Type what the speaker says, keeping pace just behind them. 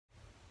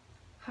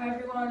Hi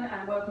everyone,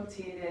 and welcome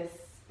to this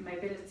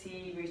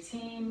mobility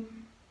routine.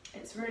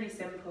 It's really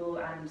simple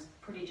and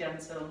pretty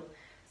gentle,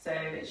 so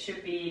it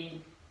should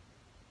be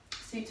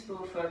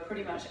suitable for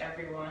pretty much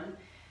everyone.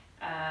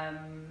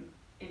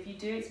 If you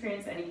do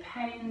experience any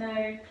pain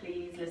though,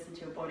 please listen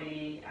to your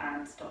body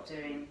and stop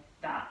doing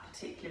that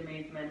particular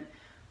movement,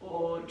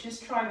 or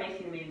just try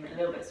making the movement a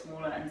little bit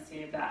smaller and see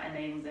if that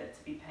enables it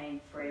to be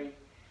pain-free.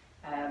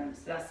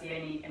 So that's the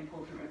only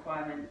important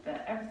requirement,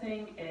 that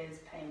everything is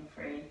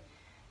pain-free.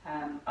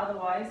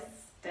 Otherwise,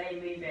 stay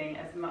moving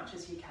as much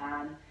as you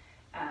can.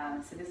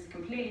 So this is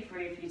completely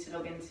free for you to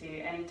log into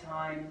any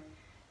time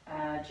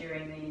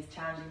during these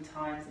challenging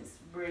times. It's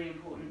really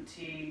important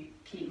to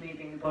keep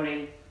moving the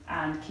body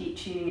and keep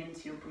tuning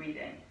into your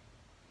breathing.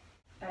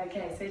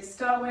 Okay, so to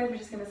start with, we're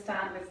just going to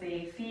stand with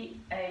the feet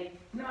a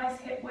nice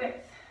hip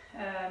width,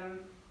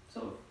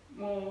 sort of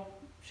more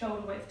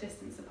shoulder width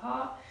distance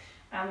apart,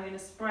 and we're going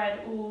to spread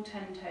all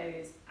 10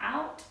 toes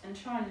out and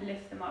try and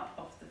lift them up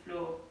off the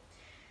floor.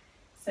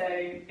 So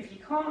if you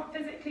can't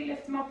physically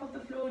lift them up off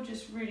the floor,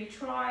 just really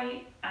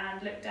try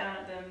and look down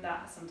at them.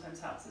 That sometimes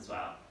helps as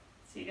well.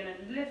 So you're going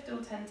to lift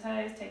all 10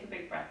 toes, take a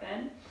big breath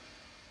in.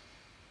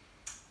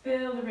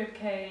 Feel the rib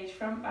cage,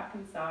 front, back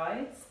and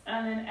sides.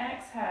 And then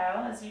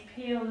exhale as you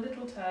peel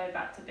little toe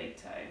back to big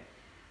toe.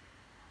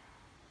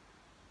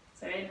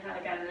 So inhale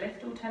again,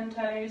 lift all 10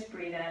 toes,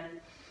 breathe in.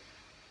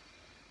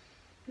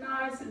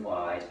 Nice and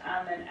wide,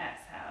 and then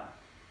exhale.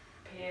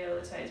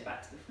 Peel the toes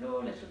back to the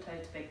floor, little toe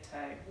to big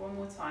toe. One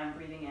more time,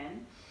 breathing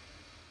in.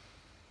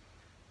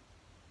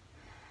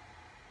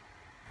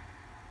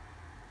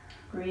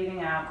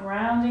 Breathing out,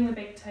 grounding the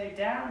big toe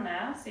down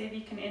now. See if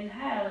you can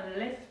inhale and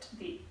lift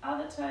the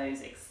other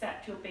toes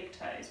except your big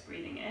toes.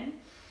 Breathing in.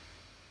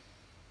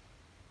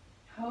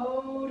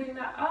 Holding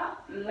that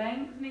up,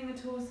 lengthening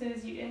the torso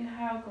as you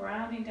inhale,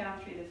 grounding down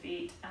through the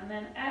feet. And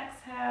then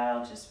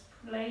exhale, just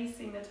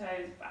placing the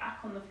toes back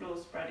on the floor,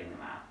 spreading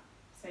them out.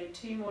 So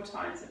 2 more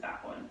times of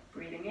that one.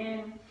 Breathing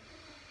in,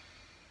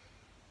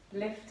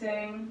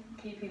 lifting,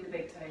 keeping the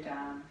big toe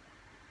down.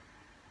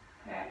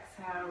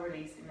 Exhale,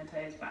 releasing the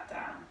toes back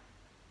down.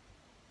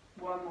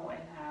 One more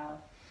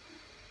inhale.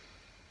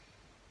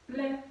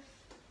 Lift,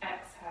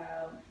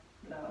 exhale,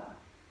 lower.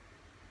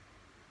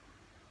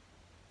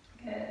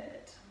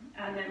 Good.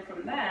 And then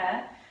from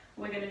there,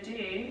 what we're going to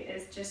do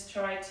is just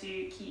try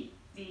to keep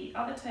the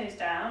other toes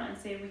down and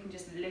see if we can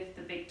just lift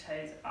the big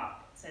toes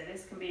up. So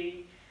this can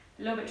be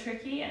a little bit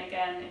tricky, and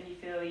again, if you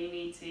feel you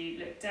need to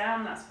look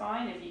down, that's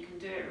fine. If you can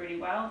do it really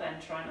well, then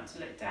try not to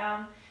look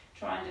down.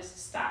 Try and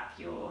just stack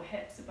your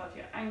hips above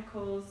your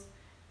ankles,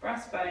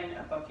 breastbone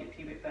above your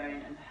pubic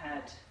bone, and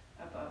head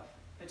above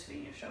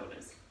between your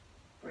shoulders.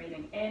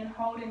 Breathing in,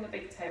 holding the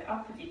big toe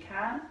up if you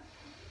can.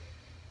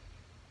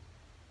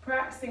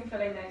 Practicing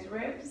filling those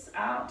ribs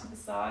out to the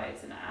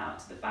sides and out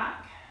to the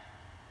back.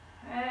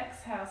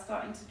 Exhale,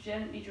 starting to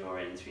gently draw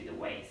in through the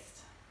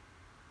waist.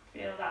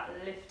 Feel that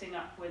lifting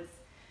upwards.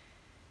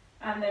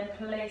 And then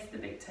place the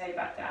big toe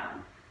back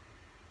down.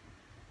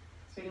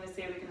 So we're going to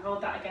see if we can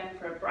hold that again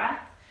for a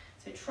breath.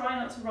 So try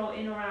not to roll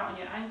in or out on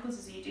your ankles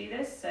as you do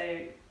this.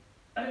 So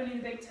only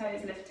the big toe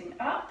is lifting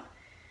up,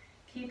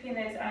 keeping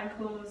those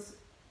ankles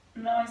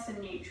nice and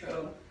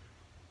neutral.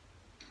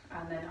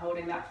 And then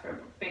holding that for a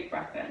big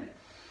breath in.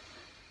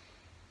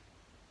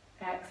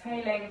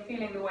 Exhaling,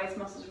 feeling the waist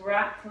muscles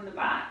wrap from the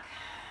back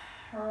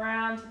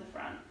around to the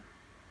front.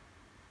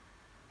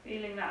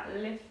 Feeling that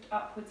lift,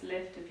 upwards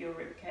lift of your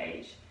rib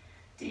cage.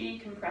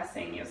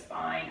 Decompressing your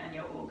spine and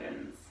your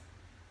organs.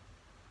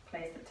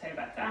 Place the toe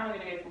back down. We're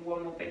going to go for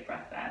one more big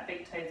breath there.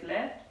 Big toes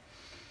lift.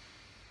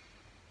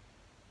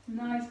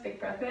 Nice big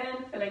breath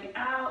in, filling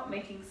out,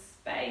 making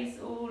space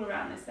all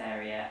around this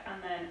area,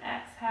 and then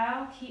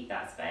exhale, keep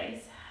that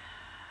space.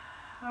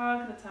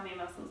 Hug the tummy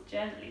muscles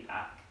gently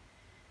back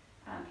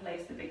and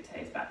place the big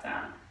toes back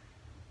down.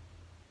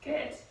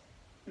 Good.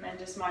 And then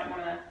just might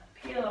want to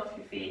peel off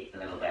your feet a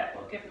little bit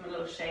or give them a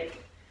little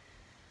shake.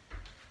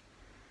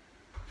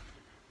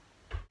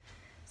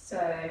 So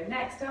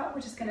next up,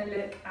 we're just going to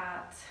look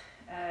at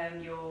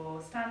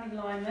your standing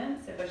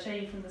alignment. So if I show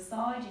you from the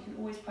side, you can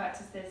always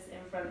practice this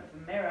in front of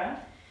a mirror.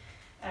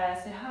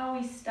 So how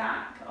we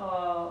stack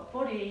our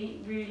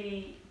body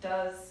really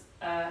does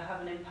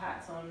have an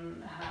impact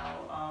on how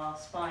our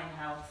spine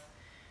health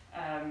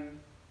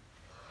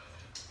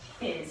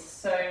is.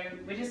 So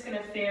we're just going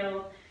to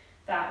feel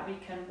that we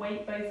can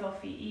weight both our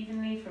feet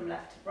evenly from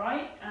left to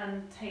right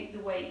and take the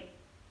weight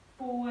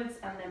forwards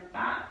and then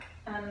back,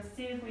 and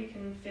see if we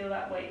can feel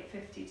that weight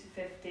 50 to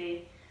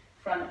 50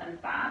 front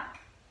and back.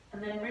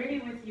 And then really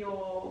with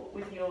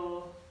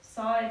your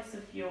sides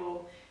of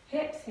your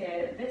hips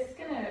here, this is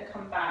going to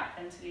come back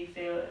until you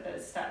feel that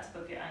it's stacked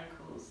above your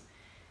ankles.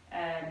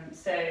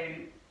 So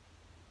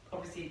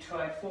obviously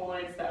try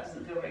forwards, that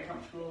doesn't feel very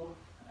comfortable,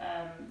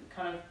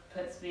 kind of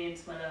puts me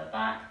into my lower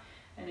back,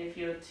 and if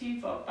you're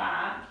too far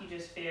back, you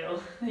just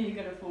feel that you're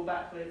going to fall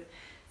backwards.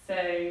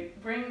 So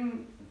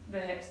bring the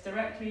hips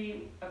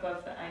directly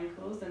above the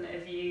ankles, and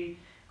if you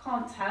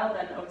can't tell,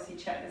 then obviously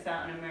check this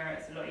out in a mirror,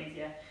 it's a lot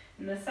easier.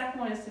 And the second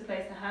one is to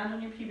place a hand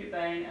on your pubic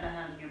bone and a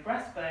hand on your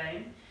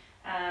breastbone.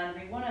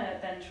 And we want to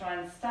then try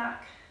and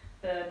stack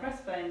the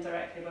breastbone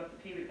directly above the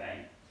pubic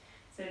bone.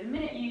 So the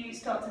minute you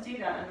start to do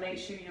that and make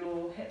sure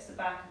your hips are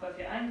back above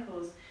your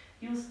ankles,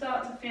 you'll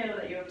start to feel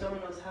that your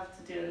abdominals have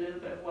to do a little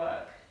bit of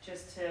work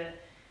just to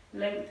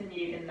lengthen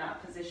you in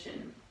that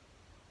position.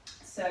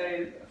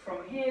 So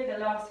from here, the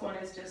last one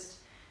is just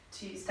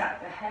to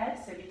stack the head.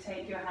 So if you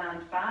take your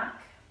hand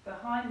back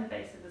behind the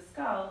base of the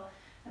skull,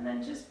 and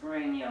then just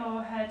bring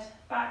your head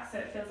back so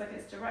it feels like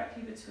it's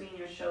directly between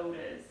your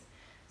shoulders.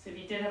 So if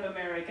you did have a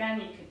mirror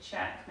again, you could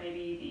check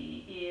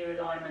maybe the ear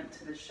alignment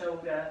to the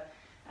shoulder,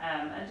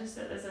 and just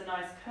that there's a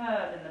nice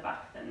curve in the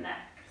back of the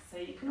neck. So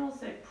you can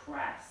also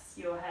press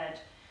your head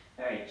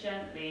very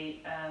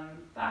gently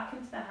back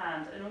into the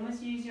hand, and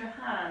almost use your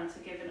hand to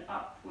give an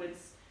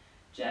upwards,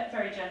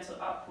 very gentle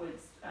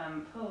upwards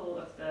pull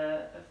of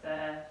the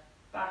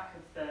back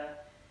of the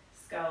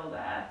skull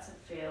there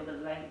to feel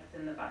the length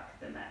in the back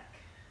of the neck.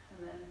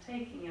 And then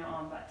taking your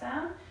arm back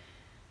down,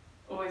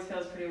 always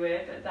feels pretty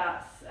weird, but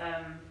that's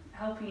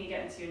helping you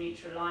get into your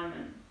neutral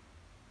alignment.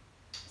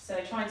 So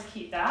trying to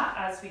keep that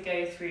as we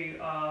go through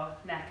our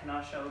neck and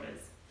our shoulders.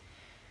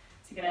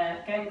 So you're going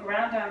to go and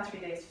ground down through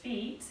those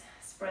feet,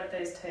 spread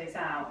those toes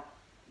out,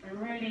 and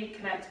really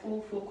connect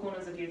all four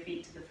corners of your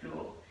feet to the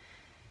floor.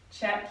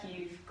 Check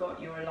you've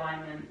got your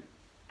alignment,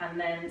 and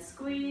then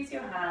squeeze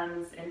your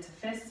hands into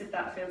fists if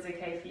that feels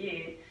okay for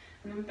you.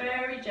 And then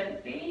very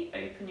gently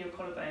open your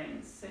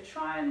collarbones. So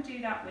try and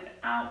do that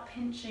without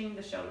pinching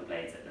the shoulder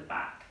blades at the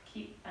back.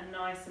 Keep a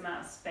nice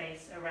amount of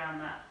space around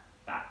that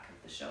back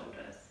of the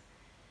shoulders.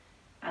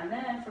 And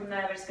then from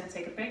there, we're just going to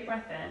take a big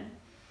breath in.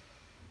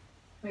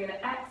 We're going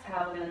to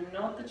exhale, we're going to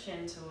nod the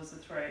chin towards the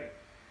throat.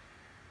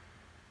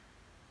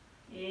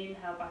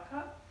 Inhale back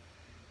up.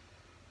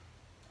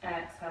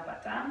 Exhale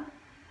back down.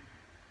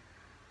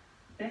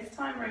 This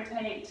time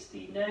rotate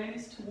the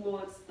nose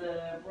towards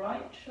the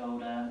right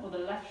shoulder, or the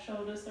left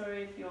shoulder,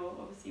 sorry, if you're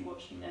obviously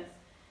watching this.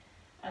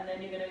 And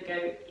then you're going to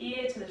go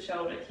ear to the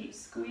shoulder, keep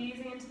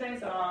squeezing into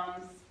those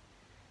arms,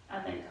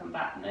 and then come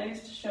back nose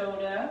to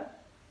shoulder,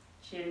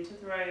 chin to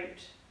throat,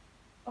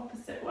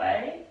 opposite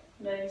way,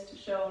 nose to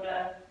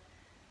shoulder,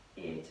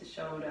 ear to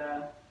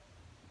shoulder,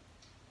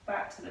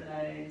 back to the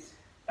nose,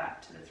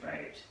 back to the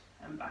throat,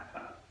 and back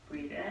up.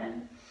 Breathe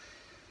in,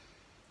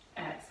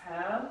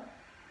 exhale.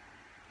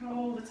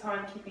 All the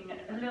time keeping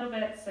it a little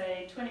bit,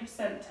 say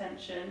 20%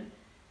 tension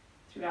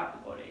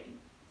throughout the body.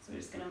 So we're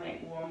just going to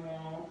make one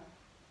more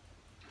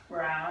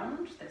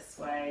round this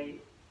way.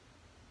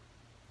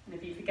 And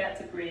if you forget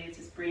to breathe,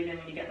 just breathe in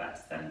when you get back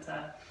to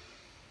center.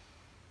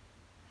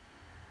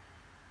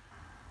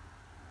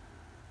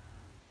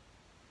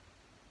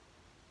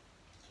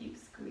 Keep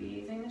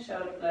squeezing the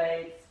shoulder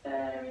blades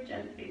very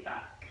gently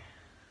back.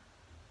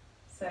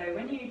 So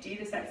when you do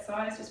this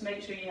exercise, just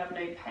make sure you have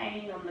no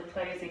pain on the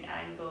closing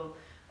angle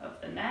of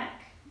the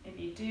neck. If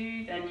you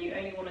do, then you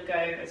only want to go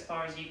as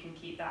far as you can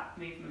keep that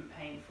movement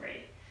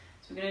pain-free.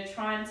 So we're going to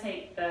try and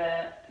take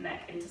the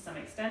neck into some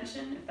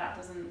extension. If that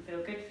doesn't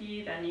feel good for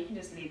you, then you can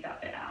just leave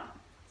that bit out.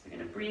 So we're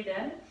going to breathe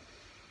in,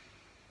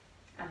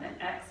 and then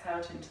exhale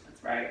into the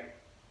throat.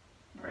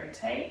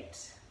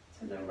 Rotate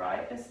to the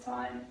right this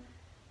time,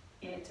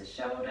 ear to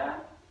shoulder,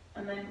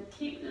 and then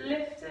keep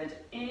lifted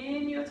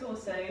in your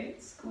torso.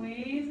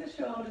 Squeeze the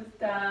shoulders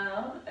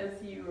down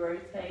as you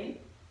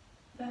rotate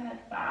the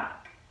head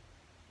back.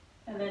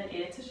 And then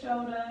ear to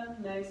shoulder,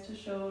 nose to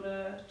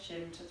shoulder,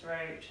 chin to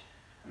throat,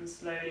 and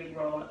slowly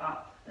roll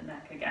up the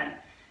neck again.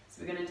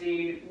 So we're going to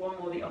do one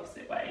more the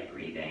opposite way,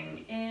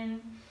 breathing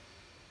in,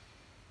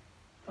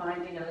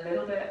 finding a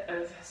little bit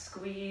of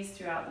squeeze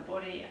throughout the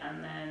body,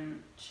 and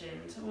then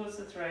chin towards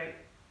the throat,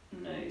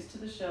 nose to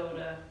the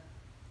shoulder,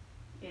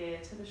 ear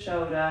to the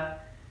shoulder,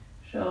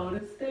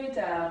 shoulders stay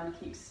down,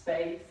 keep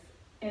space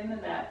in the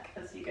neck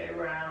as you go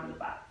round the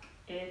back,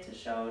 ear to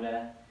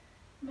shoulder,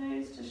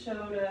 nose to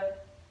shoulder,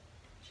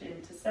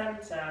 chin to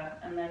center,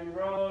 and then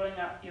rolling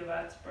up your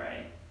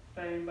vertebrae,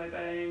 bone by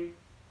bone,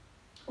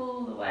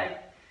 all the way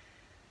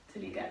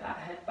till you get that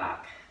head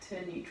back to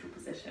a neutral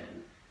position.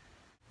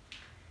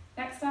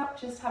 Next up,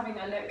 just having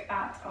a look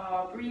at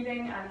our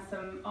breathing and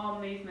some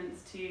arm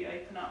movements to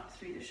open up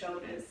through the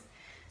shoulders.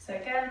 So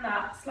again,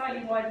 that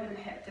slightly wider than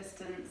hip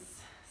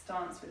distance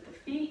stance with the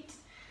feet.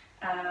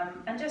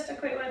 And just a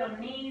quick word on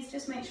knees,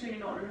 just make sure you're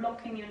not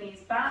locking your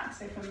knees back.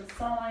 So from the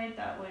side,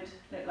 that would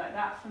look like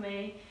that for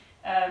me.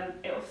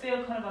 It will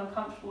feel kind of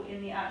uncomfortable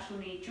in the actual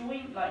knee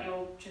joint, like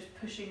you're just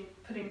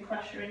putting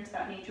pressure into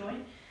that knee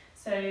joint.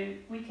 So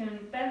we can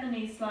bend the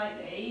knee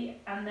slightly,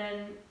 and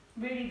then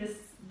really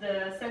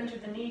the centre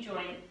of the knee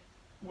joint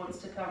wants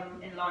to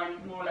come in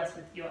line more or less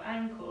with your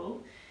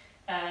ankle.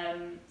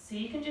 So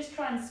you can just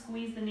try and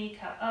squeeze the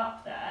kneecap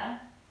up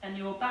there, and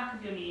your back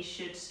of your knee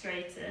should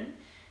straighten.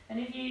 And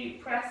if you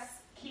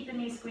keep the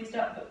knee squeezed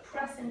up, but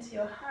press into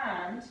your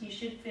hand, you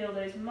should feel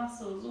those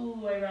muscles all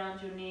the way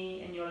around your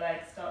knee and your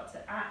legs start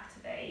to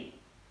activate.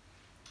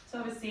 So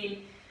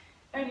obviously,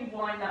 only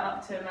wind that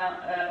up to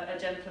a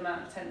gentle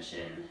amount of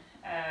tension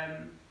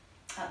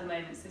at the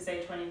moment, so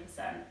say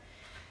 20%.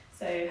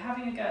 So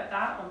having a go at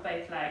that on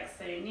both legs.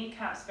 So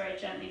kneecaps very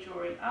gently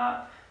drawing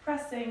up,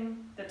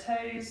 pressing the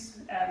toes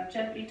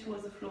gently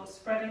towards the floor,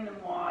 spreading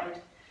them wide.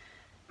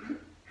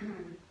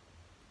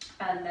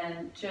 And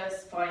then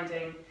just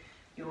finding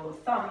your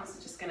thumbs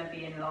are just going to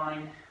be in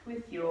line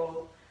with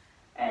your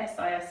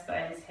ASIS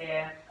bones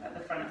here at the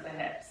front of the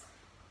hips.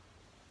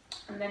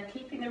 And then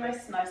keeping the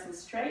wrists nice and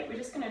straight, we're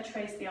just going to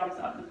trace the arms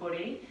up the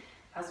body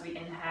as we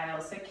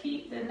inhale. So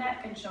keep the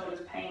neck and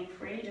shoulders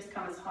pain-free, just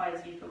come as high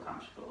as you feel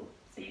comfortable.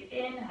 So you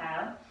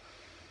inhale,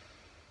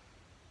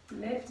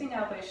 lifting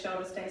elbows,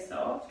 shoulders stay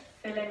soft,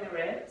 filling the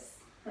ribs.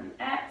 And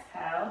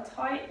exhale,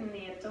 tighten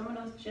the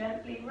abdominals,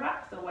 gently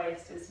wrap the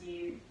waist as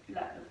you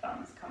let the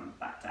thumbs come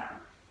back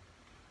down.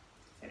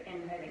 So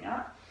inhaling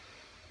up,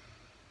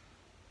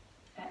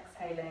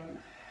 exhaling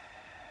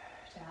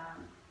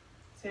down.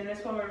 So in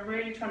this one we're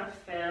really trying to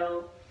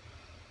fill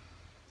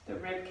the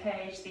rib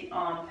cage, the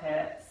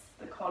armpits,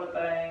 the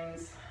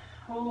collarbones,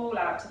 all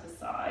out to the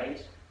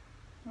side.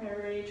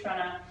 We're really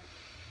trying to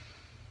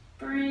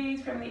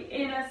breathe from the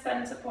inner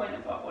center point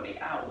of our body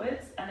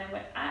outwards, and then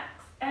we're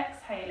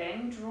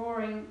exhaling,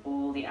 drawing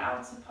all the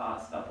outer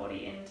parts of our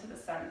body into the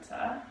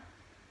center.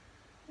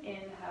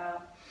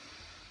 Inhale,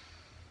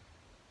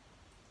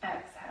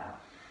 exhale.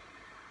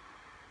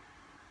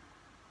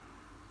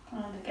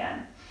 And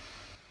again.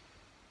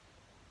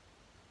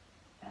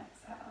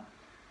 Exhale.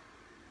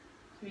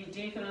 So if you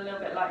do feel a little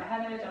bit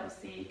lightheaded,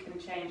 obviously you can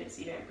change it so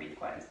you don't breathe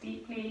quite as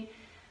deeply,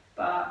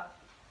 but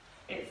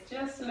it's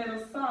just a little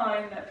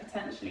sign that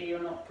potentially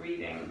you're not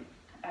breathing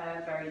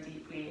very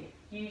deeply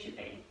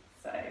usually.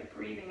 So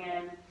breathing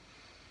in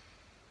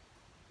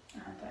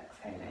and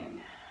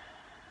exhaling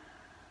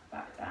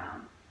back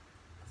down.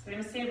 So we're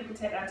going to see if we can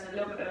take that to a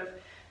little bit of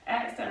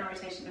external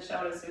rotation of the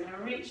shoulders. So we're going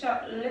to reach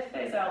up, lift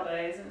those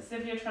elbows, and it's as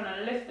if you're trying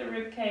to lift the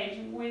rib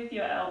cage with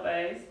your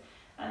elbows,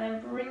 and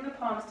then bring the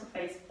palms to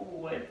face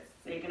forwards.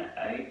 So you're going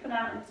to open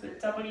out into a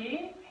W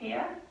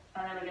here,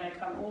 and then we're going to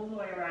come all the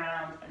way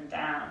around and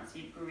down. So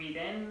you breathe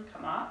in,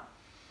 come up.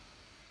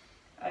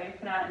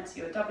 Open out into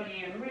your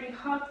W and really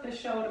hug the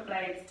shoulder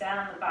blades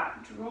down the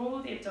back.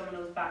 Draw the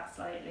abdominals back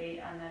slightly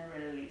and then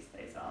release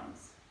those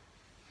arms.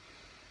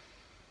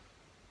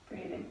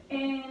 Breathing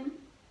in,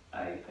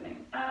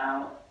 opening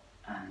out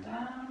and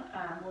down.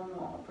 And one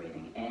more.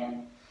 Breathing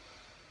in,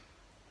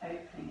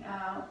 opening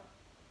out.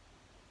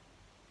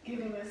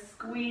 Giving a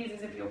squeeze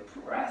as if you're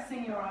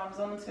pressing your arms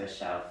onto a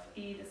shelf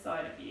either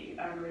side of you,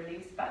 and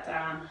release back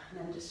down, and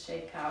then just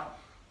shake out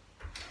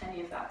any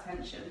of that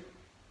tension.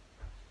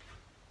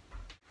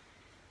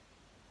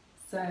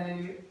 So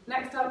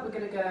next up we're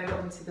going to go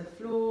onto the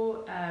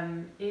floor.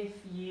 If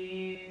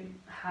you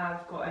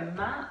have got a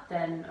mat,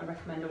 then I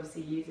recommend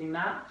obviously using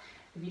that.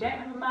 If you don't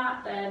have a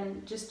mat,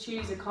 then just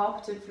choose a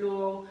carpeted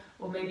floor,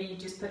 or maybe you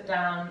just put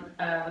down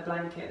a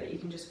blanket that you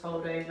can just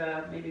fold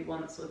over maybe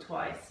once or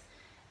twice.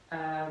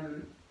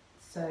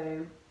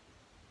 So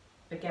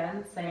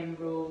again, same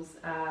rules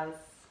as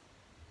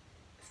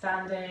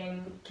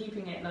standing,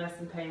 keeping it nice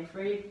and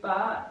pain-free,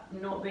 but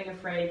not being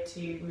afraid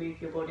to move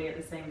your body at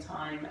the same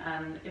time.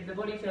 And if the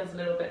body feels a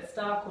little bit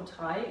stuck or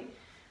tight,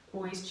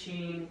 always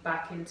tune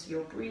back into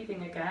your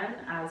breathing again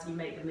as you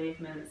make the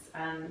movements,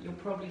 and you'll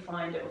probably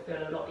find it will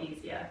feel a lot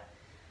easier.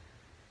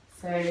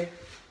 So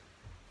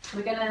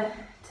we're going to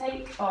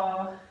take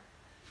our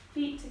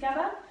feet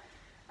together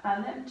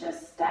and then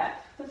just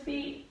step the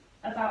feet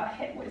about a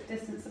hip width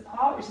distance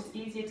apart, which is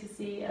easier to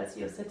see as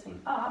you're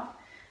sitting up.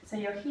 So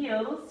your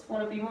heels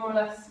want to be more or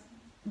less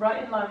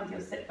right in line with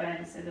your sit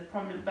bones, so the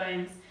prominent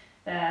bones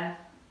there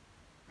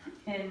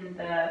in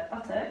the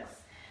buttocks.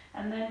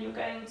 And then you're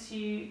going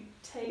to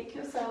take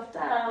yourself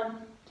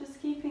down,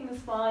 just keeping the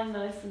spine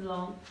nice and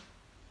long.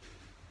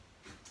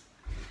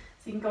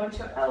 So you can go onto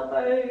your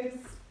elbows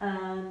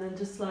and then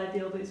just slide the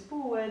elbows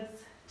forwards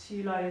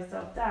to lie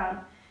yourself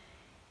down.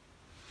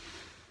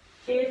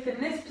 If in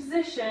this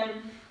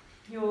position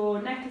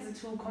your neck is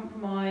at all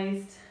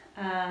compromised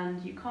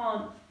and you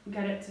can't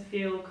get it to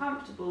feel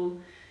comfortable,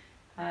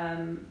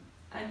 and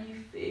you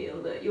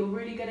feel that you're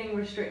really getting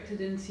restricted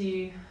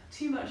into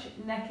too much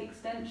neck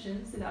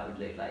extension, so that would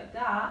look like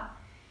that,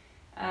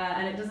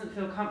 and it doesn't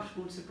feel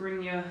comfortable to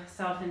bring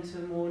yourself into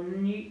a more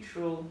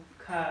neutral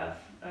curve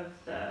of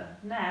the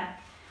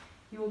neck,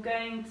 you're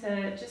going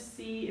to just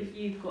see if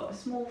you've got a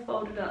small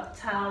folded up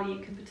towel you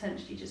could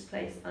potentially just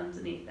place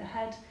underneath the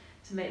head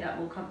to make that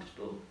more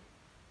comfortable.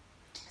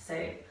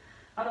 So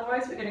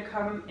otherwise we're going to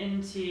come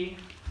into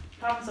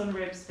palms on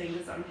ribs,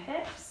 fingers on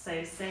hips,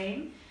 so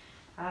same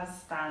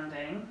as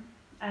standing,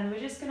 and we're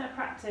just going to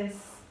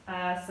practice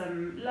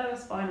some lower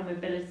spinal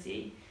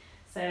mobility.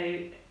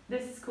 So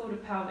this is called a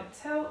pelvic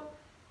tilt.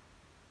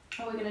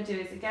 What we're going to do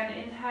is again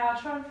inhale,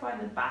 try and find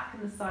the back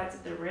and the sides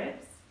of the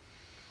ribs.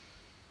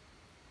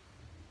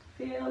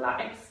 Feel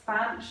that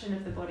expansion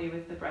of the body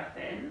with the breath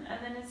in, and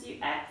then as you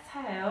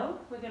exhale,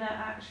 we're going to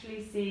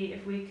actually see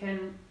if we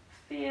can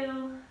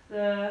feel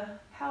the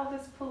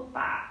pelvis pull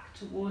back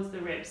towards the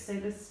ribs. So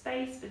the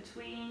space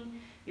between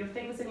your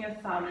fingers and your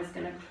thumb is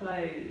going to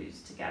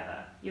close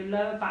together. Your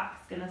lower back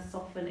is going to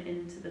soften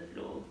into the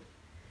floor.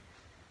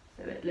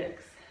 So it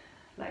looks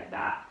like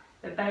that.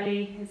 The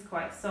belly is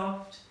quite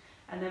soft,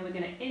 and then we're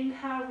going to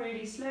inhale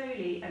really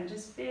slowly and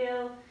just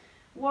feel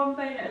one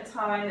bone at a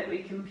time that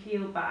we can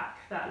peel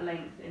back that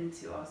length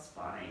into our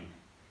spine.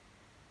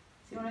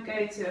 So you want to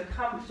go to a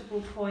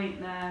comfortable point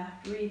there,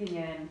 breathing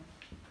in,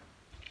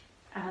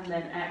 and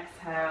then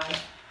exhale,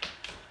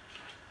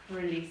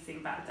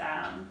 releasing back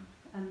down.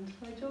 And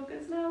my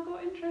jogger's now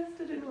got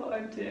interested in what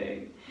I'm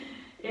doing.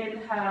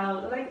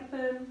 Inhale,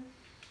 lengthen,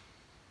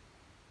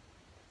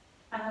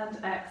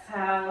 and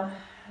exhale,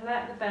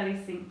 let the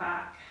belly sink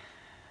back.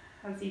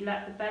 As you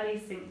let the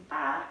belly sink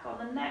back,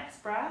 on the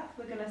next breath,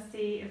 we're going to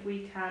see if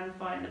we can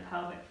find the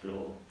pelvic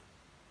floor.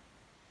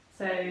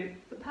 So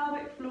the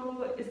pelvic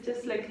floor is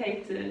just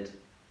located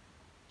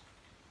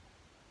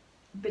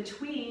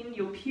between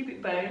your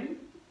pubic bone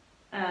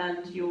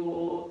and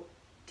your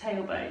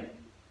tailbone,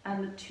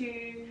 and the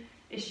two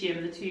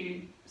ischium, the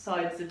two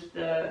sides of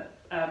the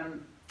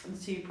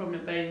two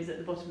prominent bones at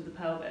the bottom of the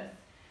pelvis.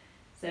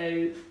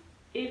 So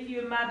if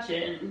you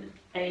imagine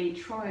a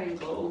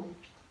triangle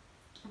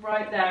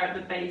right there at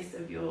the base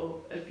of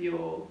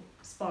your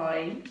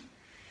spine,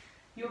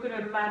 you're going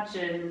to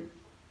imagine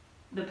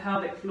the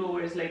pelvic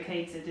floor is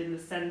located in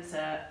the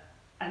centre,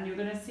 and you're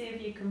going to see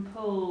if you can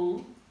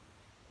pull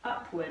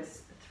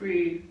upwards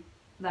through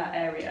that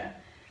area.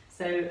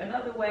 So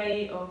another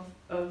way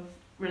of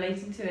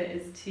relating to it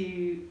is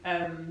to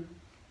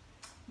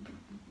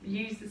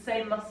use the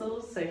same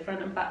muscles, so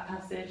front and back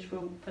passage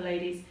for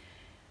ladies,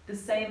 the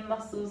same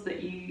muscles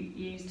that you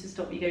use to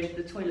stop you going to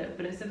the toilet,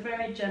 but it's a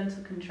very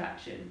gentle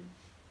contraction.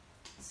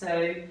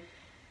 So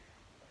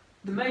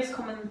the most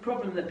common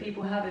problem that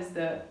people have is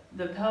that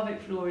the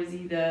pelvic floor is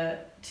either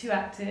too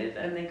active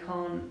and they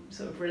can't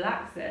sort of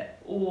relax it,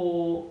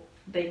 or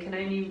they're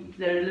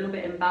a little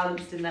bit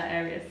imbalanced in that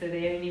area, so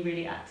they only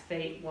really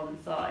activate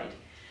one side.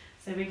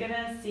 So we're going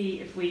to see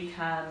if we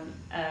can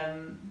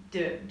do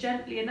it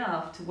gently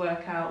enough to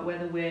work out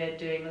whether we're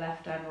doing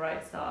left and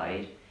right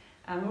side.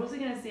 And we're also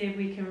going to see if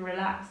we can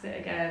relax it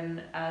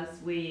again as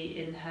we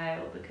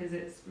inhale, because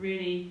it's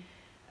really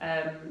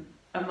a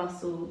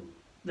muscle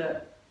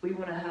that we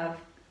want to have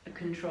a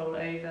control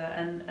over.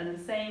 And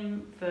the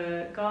same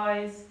for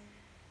guys.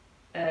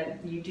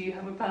 You do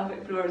have a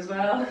pelvic floor as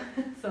well.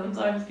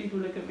 Sometimes people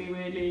look at me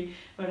weirdly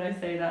when I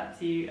say that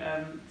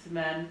to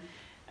men.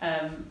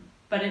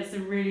 But it's a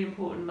really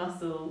important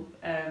muscle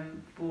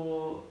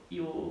for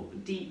your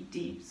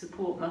deep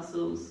support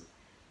muscles,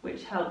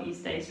 which help you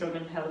stay strong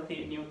and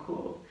healthy in your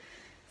core.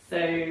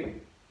 So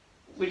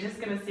we're just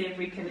going to see if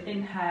we can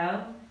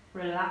inhale,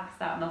 relax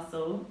that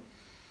muscle,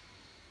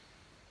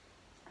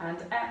 and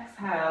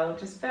exhale,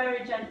 just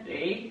very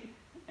gently,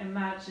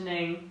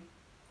 imagining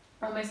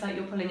almost like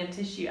you're pulling a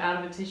tissue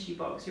out of a tissue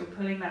box. You're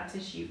pulling that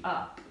tissue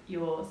up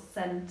your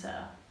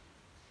centre.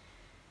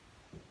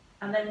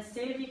 And then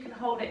see if you can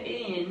hold it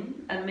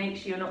in and make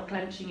sure you're not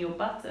clenching your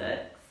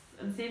buttocks,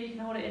 and see if you can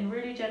hold it in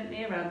really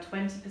gently, around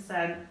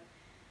 20%,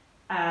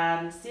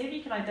 and see if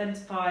you can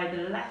identify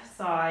the left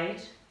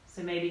side,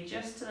 so maybe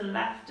just to the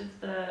left of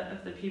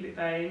the pubic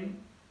bone,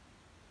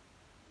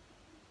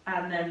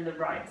 and then the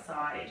right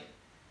side.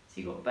 So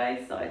you've got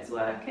both sides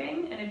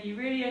working, and if you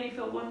really only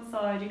feel one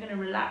side, you're going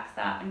to relax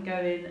that and go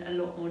in a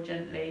lot more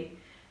gently.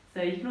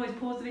 So you can always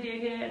pause the video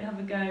here and have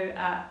a go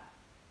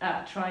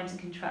at trying to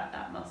contract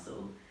that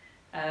muscle.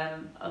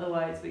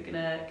 Otherwise we're going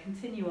to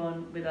continue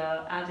on with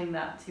adding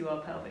that to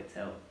our pelvic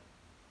tilt.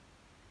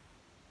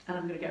 And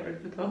I'm going to get rid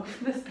of the dog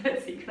from this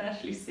bit so you can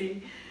actually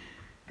see.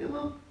 Come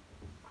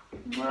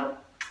on.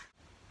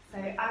 So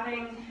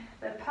adding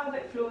the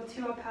pelvic floor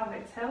to our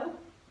pelvic tilt,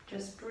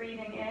 just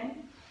breathing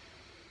in,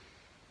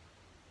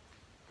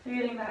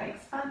 feeling that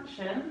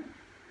expansion,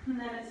 and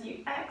then as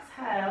you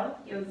exhale,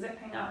 you're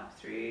zipping up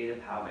through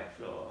the pelvic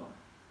floor.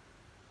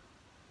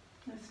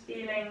 Just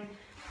feeling,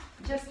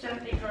 just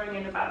gently drawing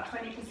in about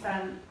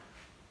 20%,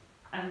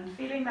 and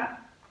feeling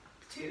that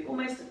to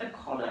almost a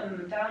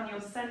column down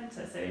your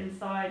centre, so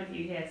inside of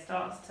you here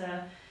starts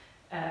to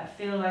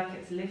feel like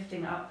it's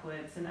lifting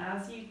upwards. And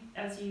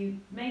as you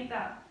make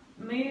that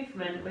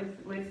movement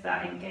with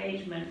that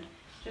engagement,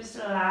 just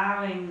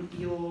allowing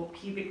your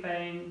pubic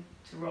bone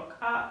to rock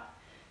up,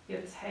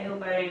 your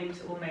tailbone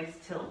to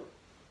almost tilt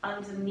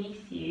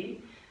underneath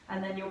you,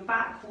 and then your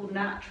back will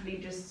naturally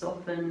just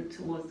soften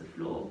towards the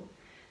floor.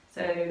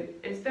 So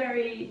it's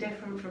very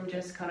different from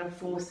just kind of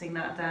forcing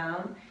that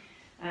down,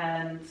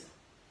 and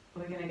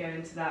we're going to go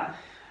into that,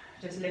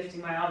 just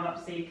lifting my arm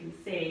up so you can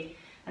see.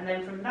 And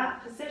then from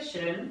that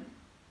position,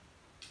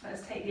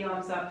 let's take the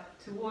arms up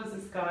towards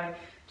the sky.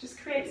 Just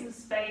create some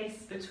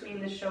space between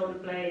the shoulder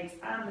blades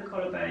and the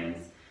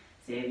collarbones.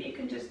 See if you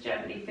can just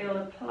gently feel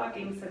a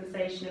plugging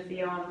sensation of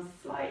the arms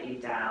slightly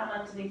down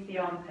underneath the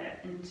armpit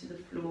into the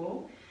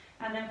floor.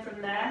 And then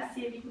from there,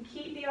 see if you can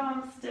keep the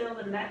arms still,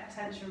 the neck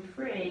tension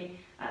free,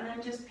 and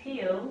then just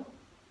peel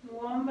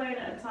one bone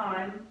at a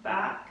time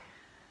back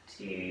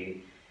to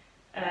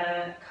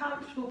a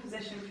comfortable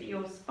position for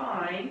your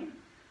spine,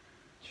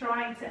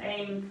 trying to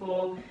aim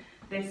for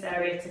this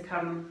area to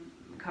come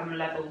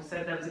level. So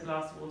if there was a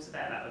glass of water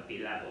there, that would be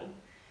level.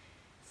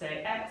 So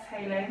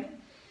exhaling,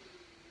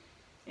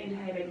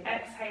 inhaling,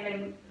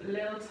 exhaling,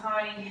 little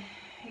tiny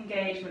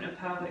engagement of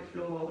pelvic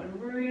floor,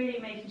 and really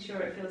making sure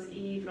it feels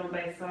even on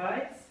both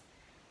sides.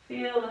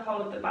 Feel the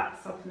whole of the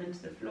back soften into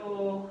the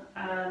floor,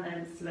 and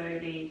then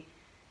slowly,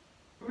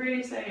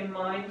 really slowly,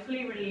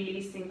 mindfully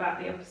releasing back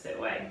the opposite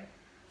way.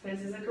 So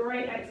this is a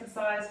great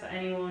exercise for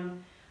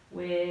anyone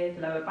with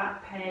lower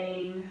back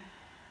pain,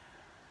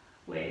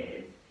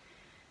 with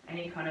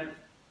any kind of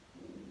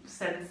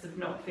sense of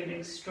not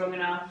feeling strong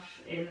enough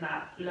in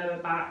that lower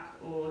back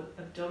or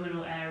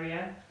abdominal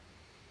area.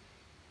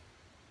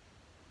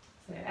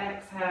 So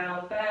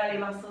exhale, belly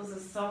muscles are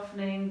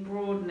softening,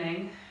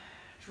 broadening,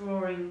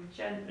 drawing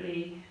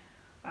gently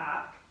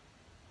back,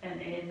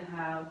 and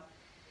inhale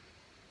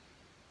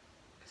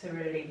to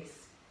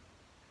release.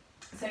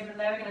 So from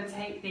there we're going to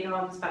take the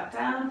arms back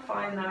down,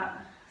 find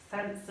that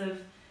sense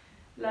of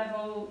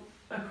level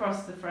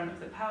across the front of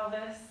the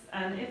pelvis,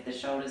 and if the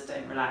shoulders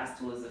don't relax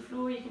towards the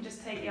floor, you can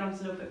just take the arms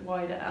a little bit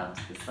wider out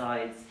to the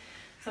sides.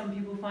 Some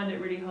people find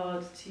it really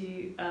hard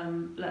to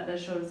let their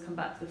shoulders come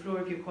back to the floor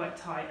if you're quite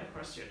tight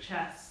across your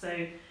chest.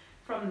 So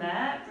from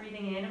there,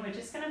 breathing in, we're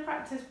just going to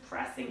practice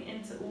pressing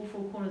into all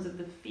four corners of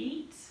the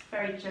feet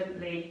very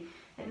gently.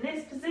 In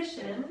this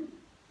position,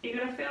 you're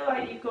going to feel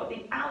like you've got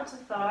the outer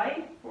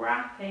thigh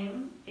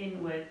wrapping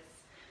inwards.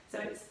 So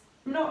it's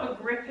not a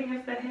gripping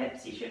of the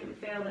hips, you shouldn't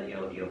feel that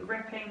you're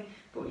gripping,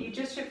 but what you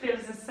just should feel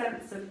is a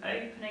sense of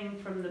opening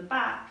from the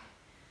back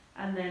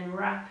and then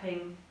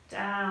wrapping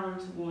down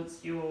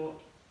towards your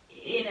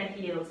inner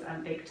heels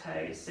and big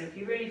toes. So if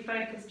you really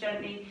focus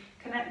gently,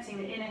 connecting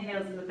the inner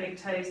heels and the big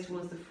toes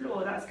towards the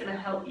floor, that's going to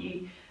help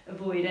you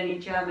avoid any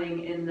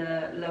jamming in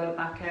the lower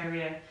back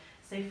area.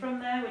 So from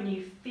there, when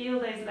you feel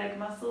those leg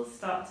muscles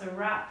start to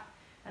wrap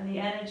and the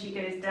energy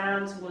goes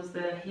down towards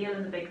the heel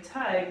and the big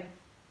toe,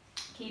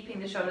 keeping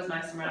the shoulders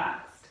nice and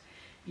relaxed.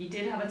 If you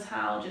did have a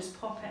towel, just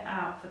pop it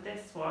out for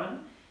this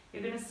one.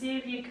 You're going to see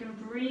if you can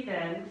breathe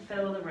in,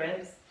 fill the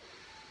ribs,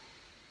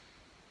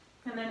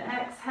 and then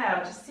exhale.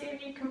 Just see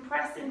if you can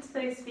press into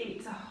those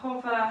feet to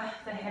hover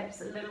the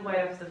hips a little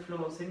way off the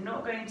floor, so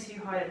not going too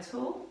high at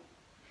all.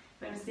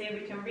 We're going to see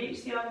if we can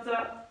reach the arms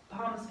up,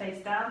 palms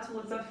face down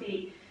towards our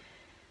feet,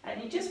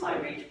 and you just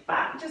might reach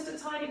back just a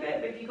tiny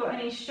bit, but if you've got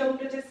any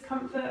shoulder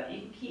discomfort,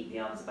 you can keep the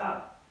arms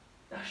about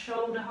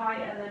shoulder height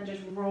and then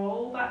just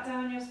roll back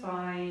down your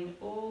spine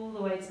all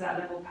the way to that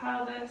level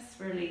pelvis.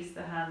 Release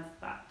the hands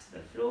back to the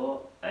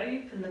floor,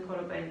 open the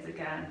collarbones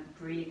again,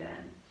 breathe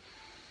in.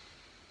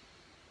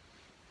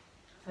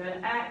 So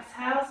an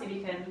exhale, so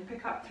you can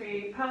pick up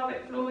through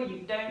pelvic floor, you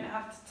don't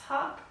have to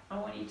tuck. I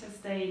want you to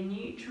stay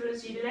neutral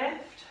as you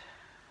lift.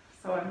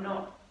 So I'm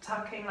not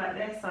tucking like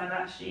this, I'm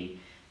actually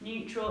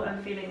neutral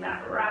and feeling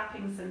that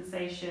wrapping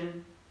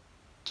sensation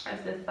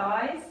of the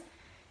thighs.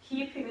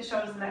 Keeping the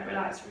shoulders and neck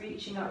relaxed,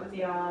 reaching up with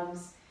the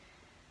arms,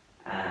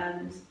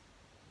 and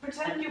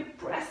pretend you're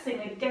pressing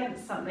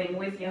against something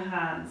with your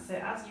hands. So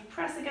as you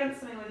press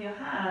against something with your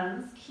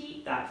hands,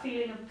 keep that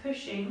feeling of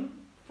pushing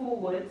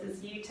forwards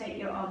as you take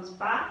your arms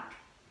back,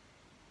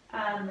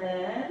 and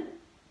then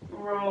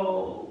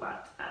roll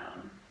back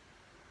down.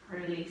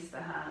 Release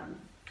the hands.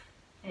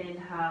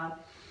 Inhale.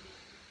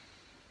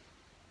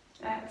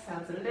 Exhale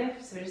to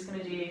lift, so we're just going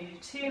to do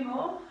two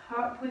more.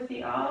 Up with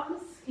the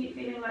arms, keep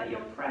feeling like you're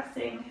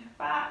pressing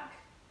back.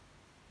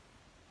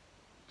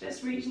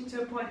 Just reaching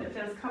to a point that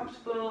feels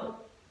comfortable,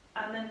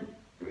 and then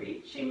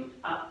reaching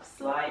up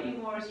slightly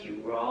more as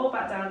you roll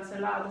back down to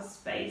allow the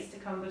space to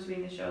come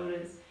between the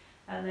shoulders,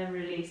 and then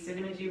release. So we're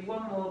going to do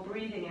one more,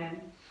 breathing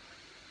in.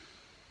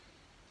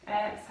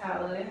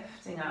 Exhale,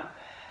 lifting up.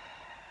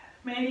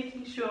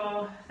 Making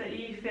sure that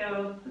you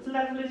feel as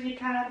level as you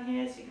can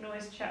here, so you can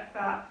always check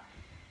that.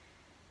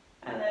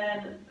 And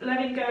then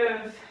letting go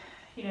of,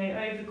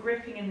 over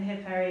gripping in the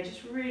hip area,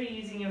 just really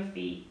using your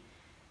feet.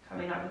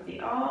 Coming up with the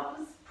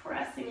arms,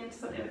 pressing into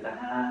something with the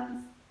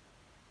hands.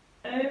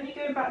 Only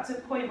going back to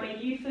a point where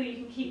you feel you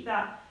can keep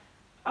that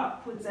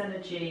upwards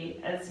energy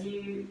as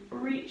you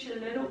reach a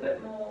little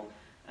bit more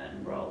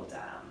and roll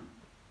down.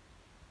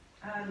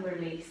 And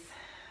release.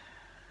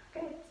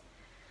 Good.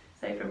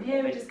 So from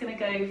here we're just going to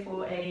go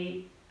for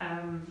a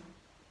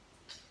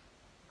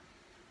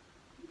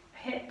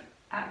hip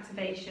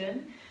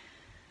activation.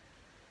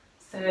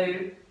 So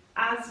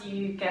as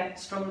you get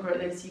stronger at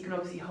this, you can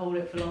obviously hold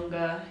it for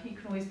longer. You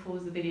can always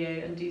pause the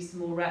video and do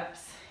some more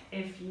reps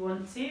if you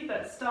want to,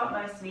 but start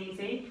nice and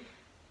easy.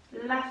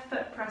 Left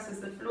foot presses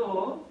the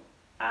floor.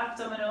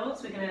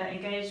 Abdominals, we're going to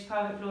engage the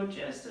pelvic floor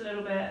just a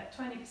little bit,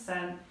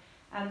 20%,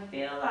 and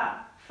feel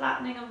that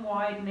flattening and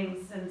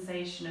widening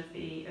sensation of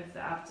the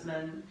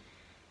abdomen.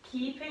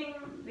 Keeping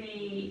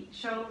the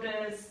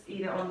shoulders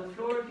either on the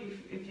floor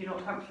if you're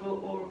not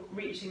comfortable, or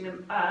reaching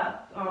them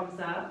up, arms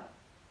up.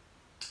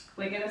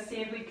 We're going to see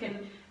if we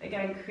can,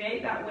 again,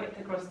 create that width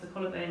across the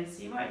collarbones.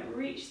 So you might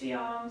reach the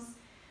arms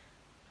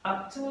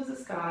up towards the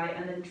sky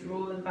and then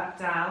draw them back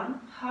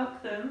down.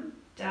 Hug them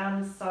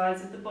down the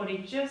sides of the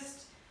body,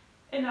 just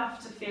enough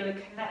to feel a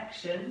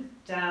connection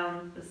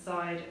down the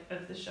side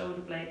of the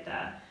shoulder blade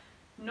there.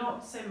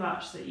 Not so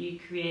much that you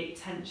create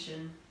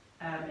tension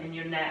in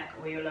your neck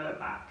or your lower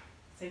back.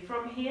 So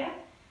from here,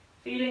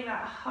 feeling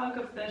that hug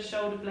of the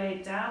shoulder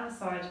blade down the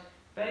side,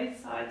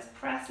 both sides,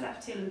 press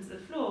left heel into the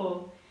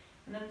floor,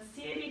 and then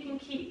see if you can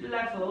keep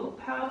level,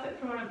 pelvic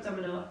floor and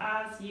abdominal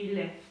as you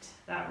lift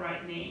that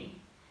right knee.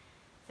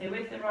 So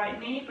with the right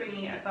knee,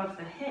 bringing it above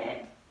the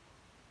hip,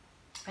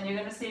 and you're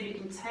going to see if you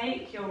can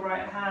take your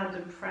right hand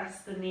and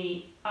press the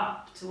knee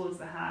up towards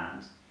the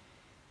hand.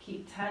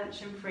 Keep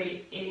tension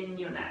free in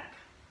your neck.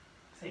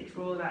 So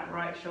draw that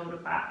right shoulder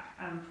back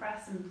and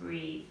press and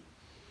breathe.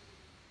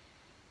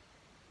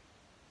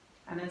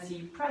 And as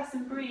you press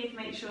and breathe,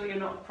 make sure you're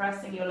not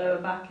pressing your lower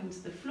back into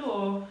the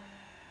floor.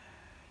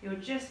 You're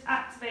just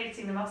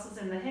activating the muscles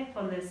in the hip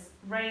on this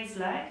raised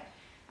leg,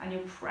 and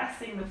you're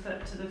pressing the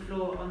foot to the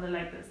floor on the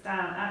leg that's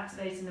down,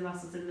 activating the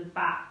muscles in the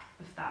back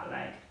of that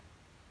leg.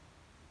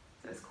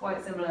 So it's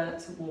quite similar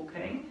to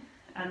walking,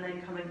 and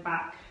then coming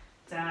back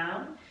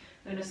down.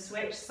 We're going to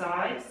switch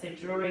sides, so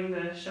drawing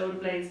the shoulder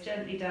blades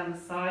gently down the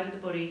side of the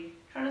body,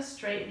 trying to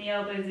straighten the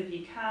elbows if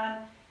you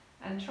can,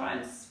 and try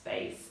and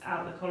space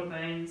out the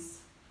collarbones.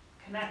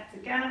 Connect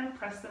again,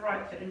 press the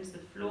right foot into the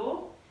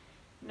floor.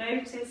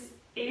 Notice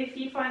if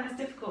you find this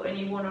difficult and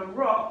you want to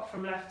rock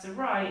from left to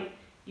right,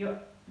 you're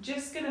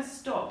just going to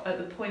stop at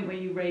the point where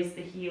you raise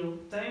the heel.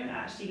 Don't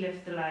actually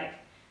lift the leg,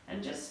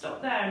 and just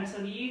stop there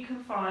until you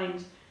can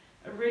find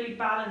a really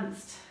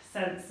balanced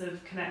sense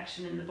of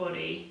connection in the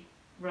body,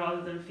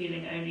 rather than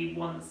feeling only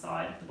one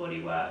side of the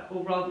body work,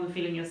 or rather than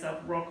feeling yourself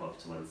rock off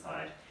to one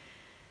side.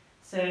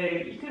 So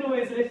you can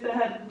always lift the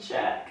head and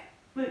check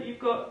that you've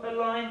got a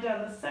line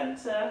down the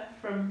centre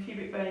from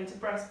pubic bone to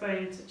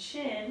breastbone to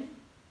chin,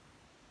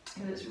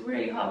 and it's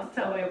really hard to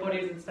tell where your body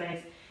is in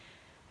space.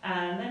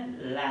 And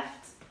then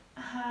left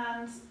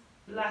hand,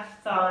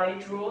 left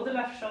thigh, draw the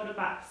left shoulder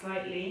back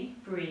slightly,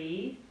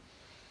 breathe,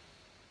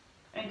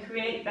 and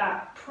create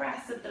that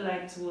press of the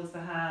leg towards the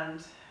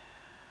hand.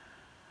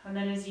 And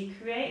then as you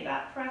create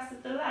that press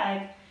of the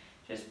leg,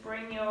 just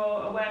bring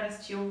your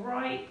awareness to your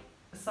right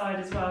side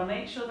as well.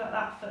 Make sure that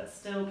that foot's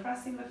still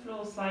pressing the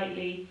floor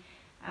slightly,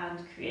 and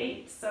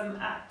create some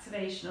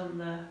activation on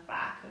the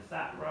back of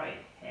that right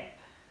hip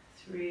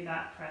through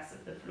that press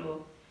of the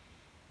floor.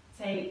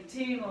 Take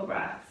 2 more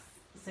breaths.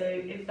 So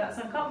if that's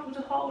uncomfortable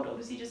to hold,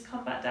 obviously just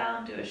come back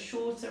down, do a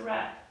shorter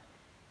rep,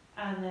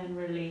 and then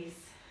release.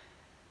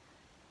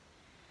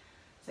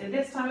 So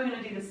this time we're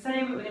going to do the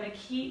same, but we're going to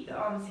keep the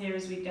arms here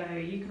as we go.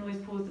 You can always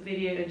pause the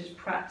video and just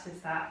practice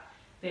that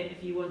bit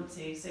if you want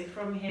to. So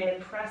from here,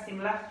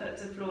 pressing left foot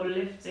to the floor,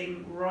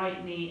 lifting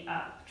right knee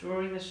up,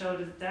 drawing the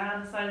shoulders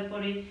down the side of the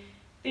body.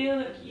 Feel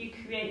that you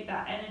create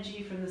that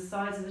energy from the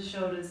sides of the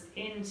shoulders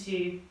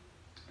into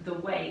the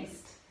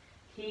waist.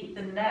 Keep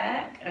the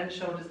neck and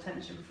shoulders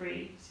tension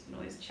free, so you can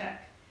always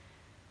check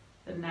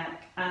the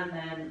neck, and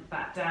then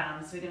back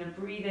down. So we're going to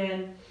breathe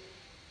in,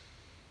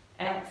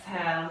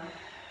 exhale,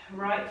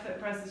 right foot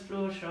presses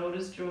floor,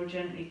 shoulders draw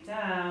gently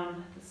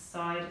down the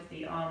side of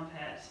the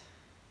armpit,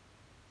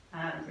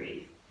 and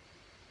breathe.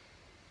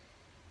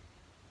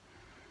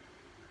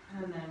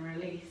 And then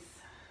release.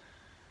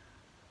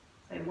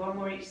 So one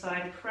more each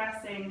side,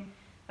 pressing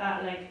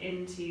that leg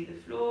into the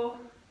floor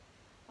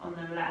on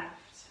the left.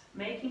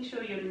 Making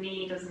sure your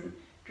knee doesn't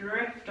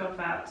drift off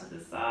out to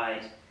the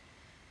side.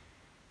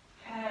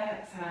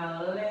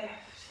 Exhale, lift.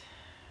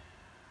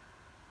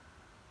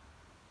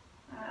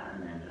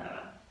 And then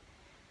lower.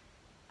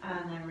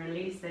 And then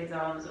release those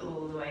arms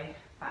all the way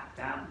back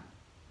down.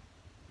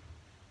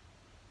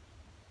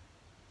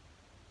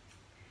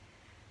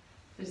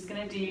 So just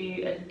going to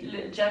do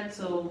a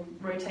gentle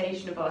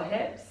rotation of our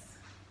hips.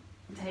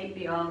 Take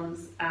the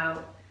arms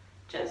out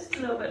just a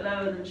little bit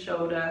lower than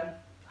shoulder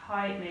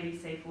height, maybe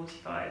say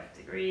 45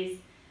 degrees,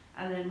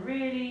 and then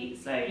really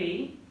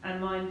slowly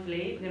and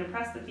mindfully we're going to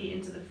press the feet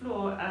into the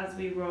floor as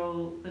we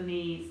roll the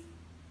knees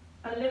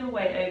a little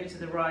way over to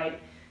the right.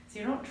 So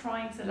you're not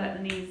trying to let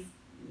the knees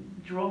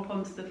drop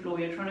onto the floor,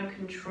 you're trying to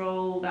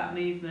control that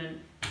movement,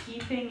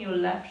 keeping your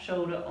left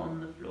shoulder on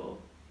the floor.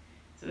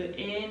 So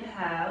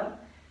inhale,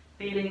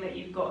 feeling that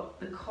you've got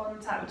the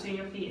contact between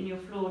your feet and your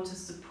floor to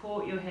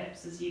support your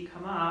hips as you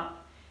come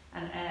up,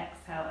 and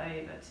exhale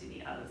over to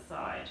the other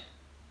side.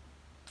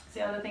 So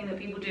the other thing that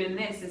people do in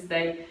this is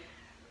they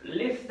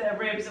lift their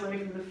ribs away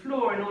from the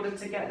floor in order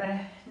to get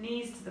their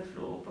knees to the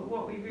floor. But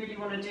what we really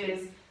want to do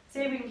is see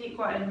if we can keep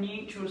quite a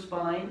neutral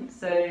spine,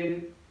 so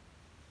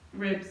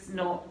ribs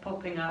not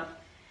popping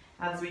up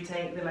as we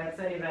take the legs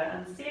over,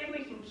 and see if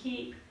we can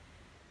keep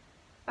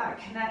that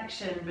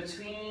connection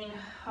between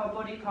our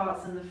body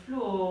parts and the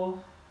floor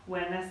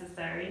where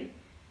necessary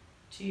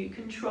to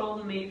control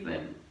the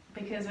movement.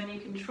 Because when you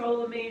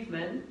control the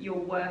movement, you're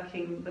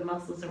working the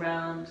muscles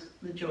around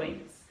the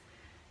joints.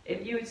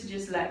 If you were to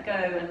just let go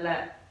and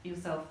let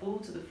yourself fall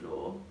to the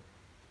floor,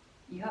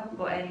 you haven't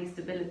got any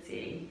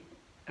stability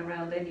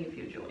around any of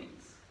your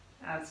joints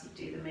as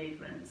you do the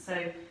movement.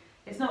 So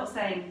it's not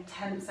saying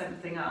tense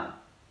everything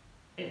up,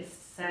 it's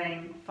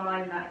saying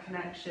find that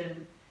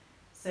connection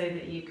so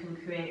that you can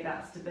create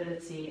that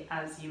stability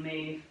as you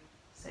move,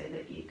 so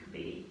that you can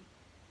be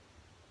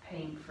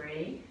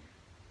pain-free.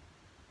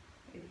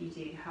 if you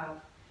do have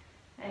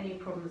any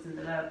problems in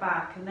the lower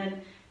back. And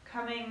then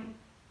coming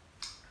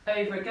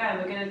over again,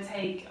 we're going to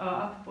take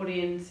our upper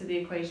body into the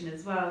equation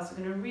as well. So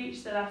we're going to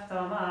reach the left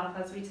arm up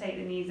as we take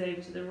the knees over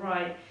to the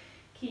right.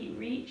 Keep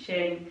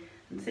reaching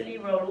until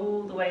you roll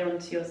all the way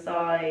onto your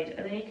side,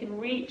 and then you can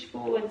reach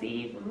forwards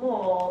even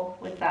more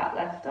with that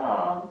left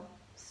arm,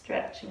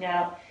 stretching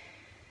out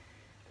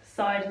the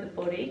side of the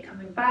body,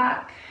 coming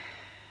back.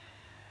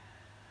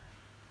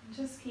 And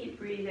just keep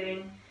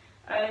breathing,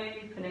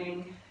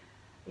 opening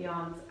the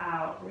arms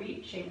out,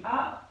 reaching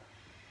up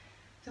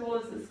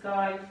towards the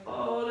sky,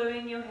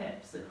 following your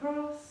hips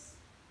across,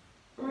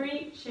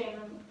 reaching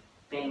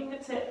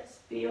fingertips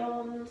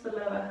beyond the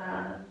lower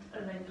hand,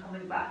 and then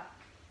coming back.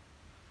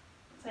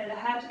 So the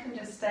head can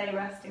just stay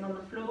resting on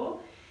the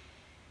floor.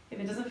 If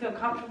it doesn't feel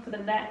comfortable for the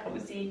neck,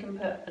 obviously you can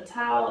put a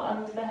towel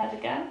under the head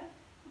again.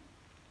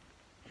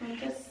 And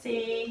just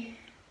see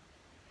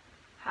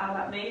how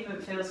that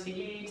movement feels for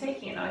you,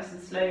 taking it nice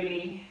and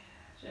slowly,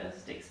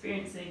 just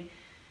experiencing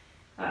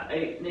that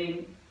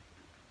opening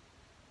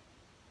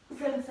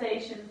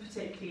sensation,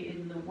 particularly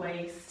in the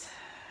waist,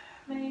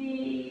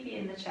 maybe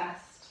in the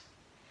chest.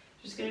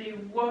 Just going to do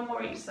one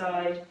more each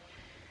side.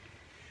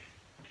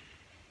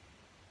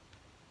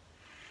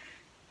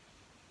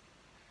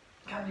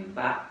 Coming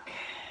back.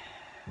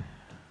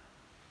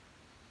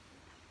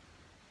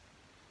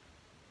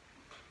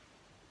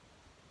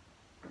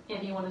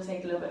 If you want to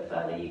take a little bit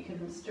further, you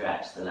can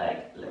stretch the leg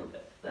a little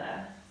bit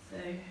there. So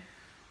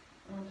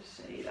I'll just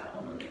show you that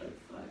one on the other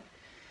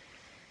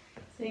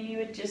side. So you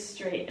would just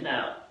straighten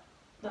out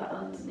that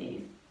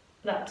underneath,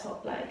 that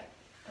top leg,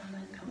 and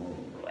then come all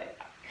the way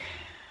back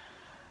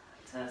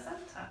to the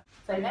centre.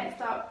 So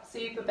next up,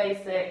 super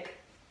basic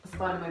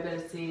spinal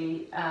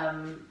mobility,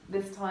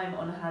 this time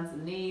on hands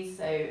and knees,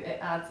 so it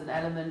adds an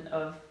element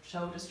of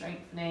shoulder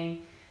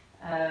strengthening.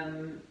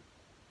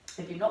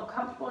 If you're not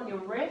comfortable on your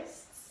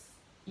wrists,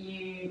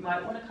 you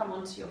might want to come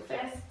onto your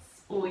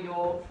fists or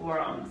your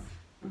forearms.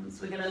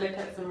 So we're going to look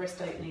at some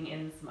wrist opening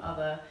in some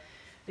other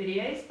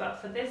videos, but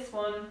for this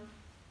one,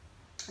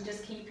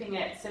 just keeping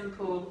it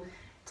simple,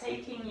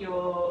 taking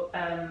your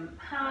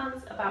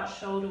hands about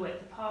shoulder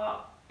width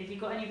apart. If you've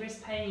got any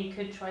wrist pain, you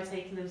could try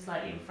taking them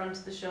slightly in front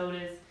of the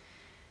shoulders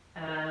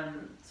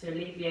to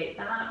alleviate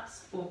that,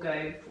 or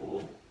go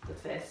for the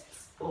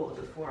fists or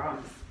the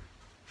forearms.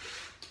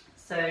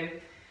 So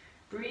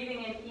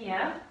breathing in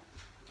here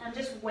and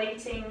just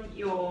weighting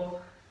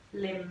your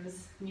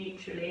limbs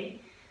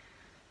neutrally.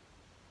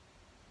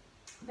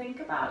 Think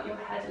about your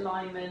head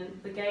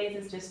alignment. The gaze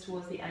is just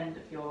towards the end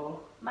of your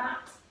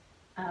mat,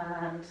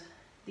 and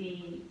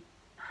the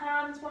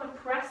hands want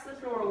to press the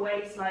floor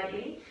away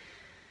slightly,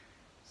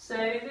 so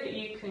that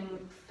you can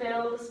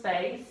fill the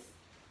space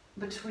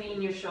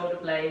between your shoulder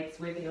blades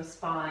with your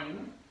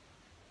spine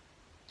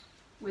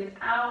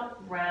without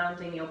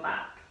rounding your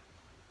back.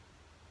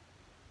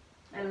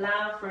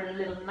 Allow for a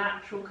little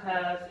natural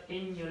curve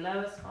in your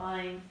lower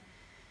spine,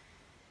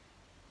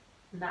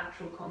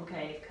 natural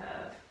concave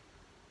curve.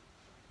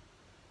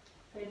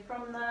 So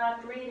from there,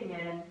 breathing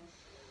in,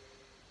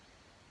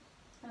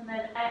 and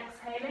then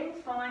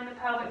exhaling, find the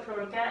pelvic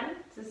floor again.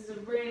 This is a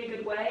really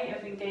good way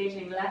of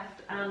engaging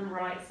left and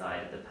right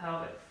side of the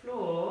pelvic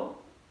floor,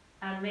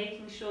 and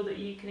making sure that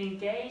you can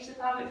engage the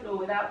pelvic floor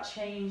without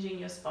changing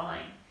your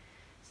spine.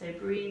 So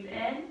breathe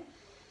in,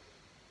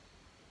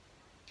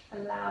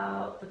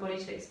 allow the body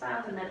to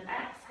expand, and then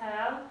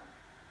exhale,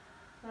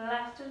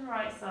 left and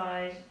right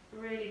side,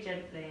 really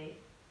gently.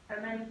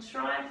 And then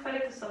try and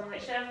focus on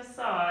whichever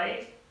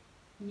side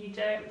you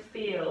don't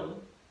feel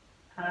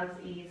as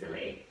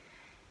easily.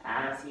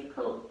 As you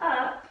pull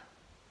up,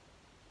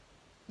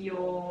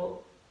 your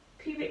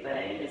pubic bone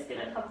is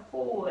going to come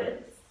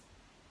forwards,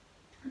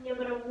 and you're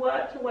going to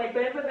work your way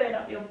bone by bone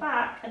up your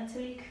back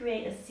until you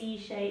create a C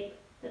shape,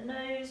 the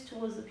nose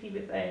towards the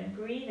pubic bone.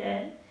 Breathe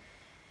in,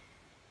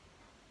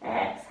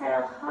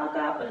 exhale, hug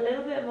up a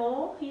little bit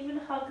more, even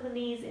hug the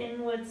knees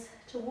inwards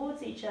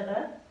towards each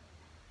other,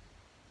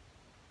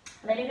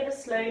 and then you're going to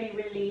slowly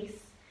release.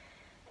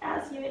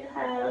 As you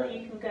inhale,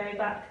 you can go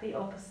back the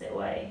opposite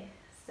way.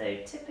 So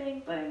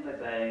tipping bone by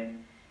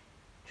bone,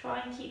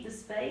 try and keep the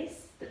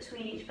space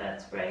between each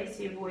vertebrae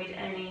so you avoid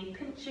any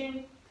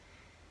pinching,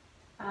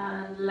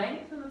 and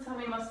lengthen the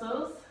tummy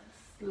muscles.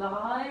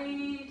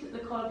 Slide the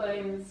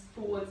collarbones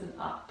forwards and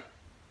up,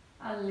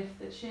 and lift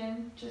the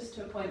chin just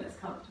to a point that's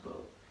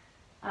comfortable,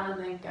 and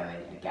then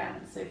going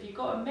again. So if you've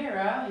got a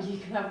mirror, you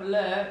can have a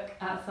look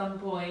at some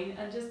point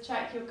and just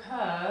check your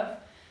curve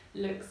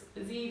looks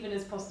as even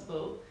as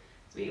possible.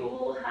 So we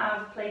all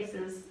have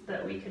places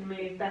that we can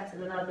move better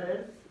than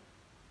others.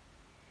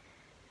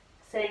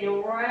 So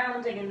you're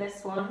rounding in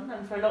this one,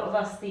 and for a lot of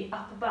us the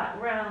upper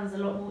back rounds a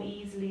lot more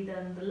easily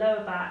than the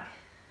lower back.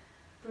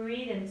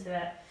 Breathe into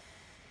it,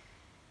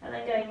 and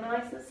then going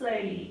nice and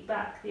slowly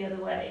back the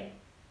other way.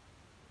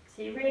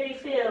 So you really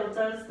feel,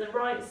 does the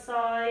right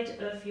side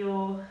of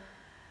your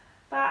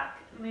back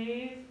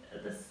move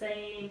the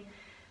same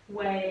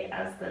way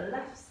as the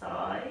left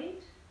side?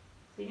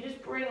 So you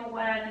just bring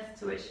awareness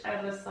to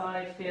whichever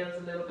side feels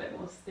a little bit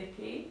more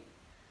sticky.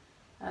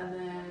 And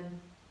then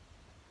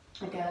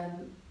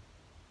again,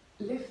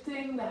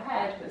 lifting the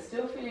head but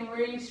still feeling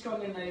really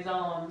strong in those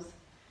arms,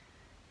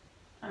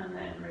 and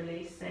then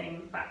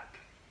releasing back.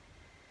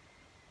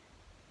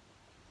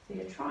 So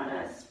you're trying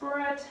to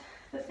spread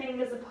the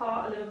fingers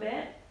apart a little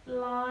bit,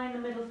 line the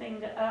middle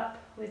finger up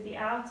with the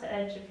outer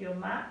edge of your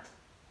mat.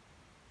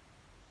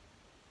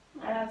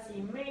 As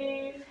you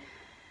move,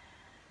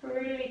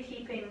 really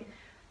keeping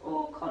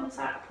all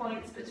contact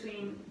points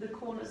between the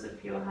corners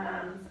of your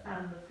hands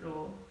and the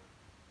floor.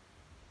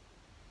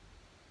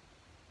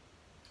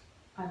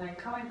 And then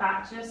coming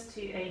back just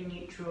to a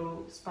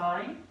neutral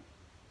spine.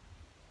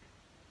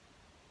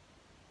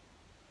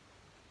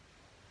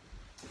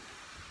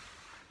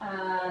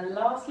 And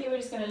lastly, we're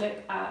just going to look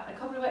at a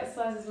couple of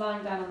exercises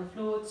lying down on the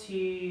floor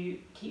to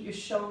keep your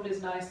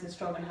shoulders nice and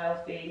strong and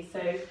healthy.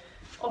 So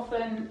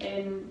often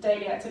in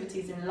daily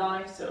activities in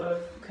life, sort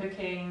of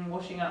cooking,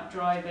 washing up,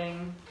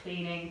 driving,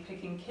 cleaning,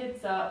 picking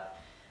kids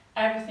up,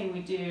 everything we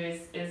do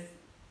is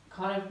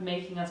kind of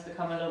making us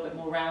become a little bit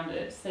more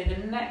rounded. So the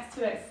next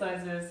two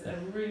exercises are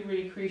really,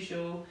 really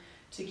crucial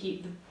to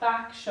keep the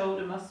back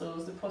shoulder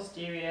muscles, the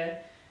posterior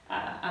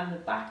and the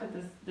back of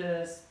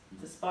the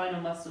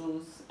spinal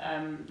muscles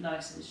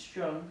nice and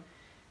strong.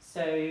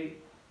 So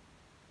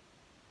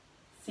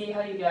see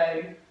how you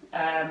go,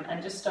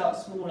 and just start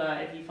smaller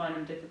if you find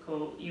them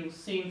difficult. You'll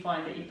soon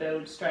find that you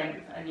build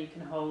strength and you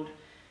can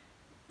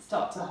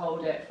start to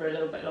hold it for a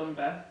little bit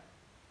longer.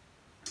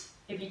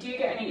 If you do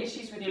get any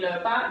issues with your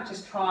lower back,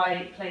 just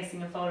try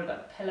placing a folded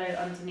up pillow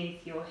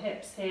underneath your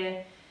hips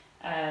here,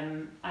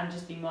 and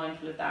just be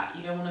mindful of that.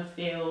 You don't want to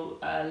feel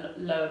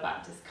lower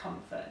back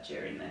discomfort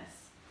during this.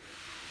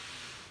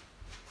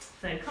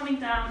 So coming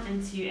down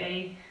into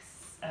a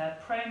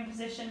prone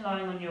position,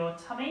 lying on your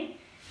tummy.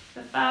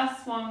 The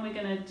first one we're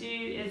going to do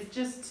is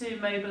just to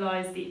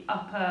mobilise the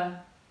upper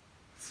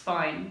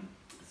spine.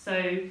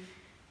 So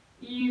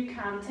you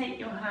can take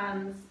your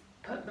hands,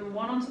 put them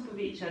one on top of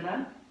each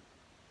other,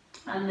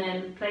 and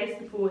then place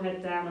the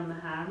forehead down on the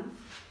hands.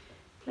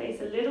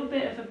 Place a little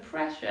bit of a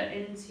pressure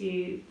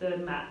into the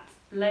mat.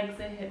 Legs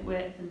are hip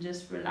width and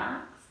just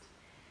relaxed.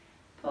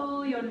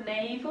 Pull your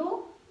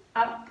navel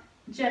up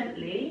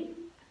gently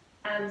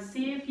and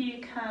see if you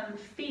can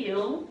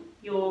feel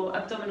your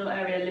abdominal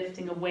area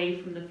lifting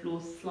away from the floor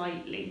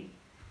slightly.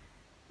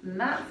 And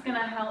that's going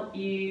to help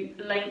you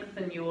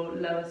lengthen your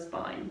lower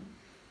spine.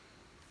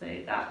 So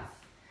that's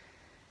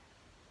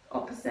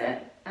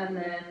opposite, and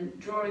then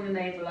drawing the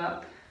navel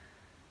up,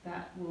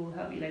 that will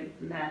help you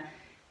lengthen there.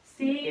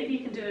 See if you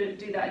can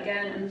do that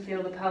again and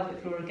feel the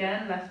pelvic floor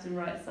again, left and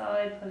right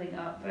side, pulling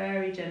up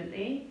very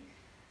gently.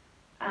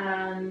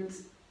 And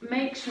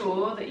make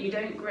sure that you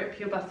don't grip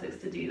your buttocks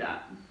to do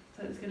that.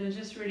 So it's going to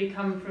just really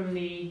come from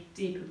the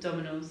deep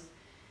abdominals.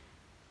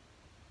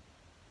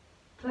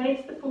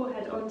 Place the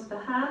forehead onto the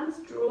hands,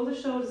 draw the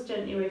shoulders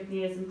gently away from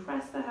the ears and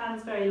press the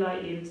hands very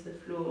lightly into the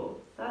floor.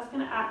 So that's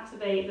going to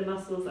activate the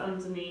muscles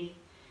underneath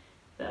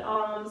the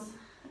arms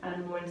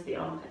and more into the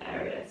armpit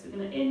area. So we're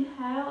going to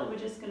inhale and we're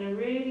just going to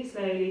really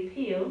slowly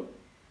peel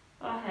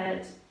our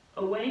head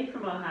away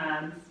from our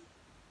hands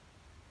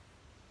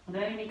and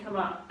only come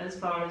up as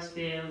far as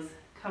feels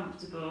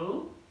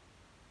comfortable,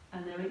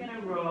 and then we're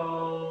going to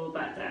roll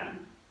back down.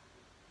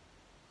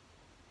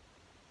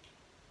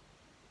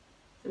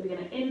 So we're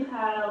going to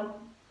inhale,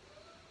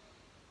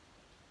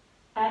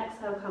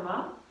 exhale, come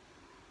up,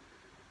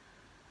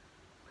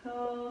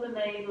 pull the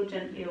navel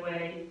gently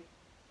away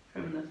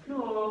from the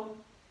floor.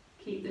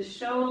 Keep the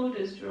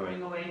shoulders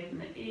drawing away from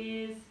the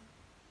ears,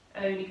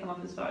 only come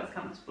up as far as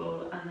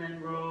comfortable, and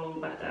then roll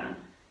back down.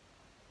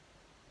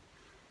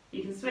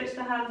 You can switch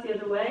the hands the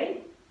other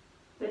way.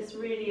 This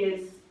really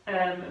is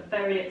a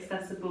very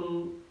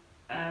accessible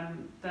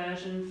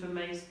version for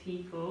most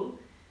people.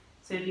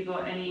 So if you've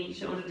got any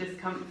shoulder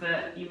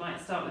discomfort, you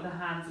might start with the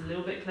hands a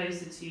little bit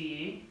closer to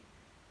you.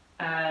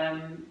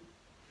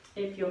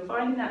 If you're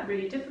finding that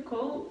really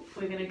difficult,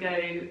 we're going to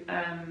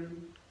go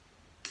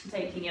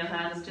taking your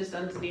hands just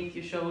underneath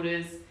your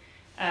shoulders.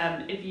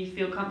 If you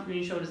feel comfortable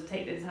in your shoulders,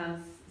 take those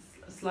hands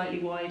slightly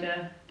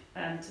wider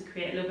to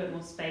create a little bit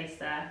more space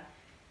there.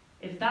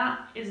 If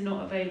that is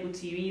not available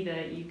to you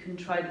either, you can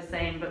try the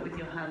same but with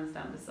your hands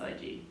down beside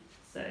you.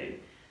 So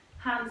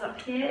hands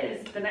up here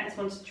is the next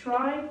one to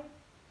try.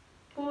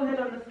 Forehead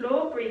on the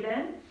floor, breathe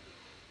in.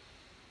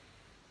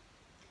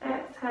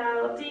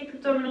 Exhale, deep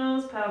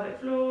abdominals, pelvic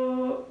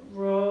floor,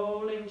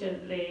 rolling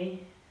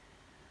gently.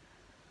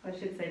 I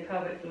should say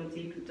pelvic floor,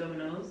 deep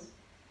abdominals.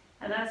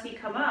 And as you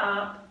come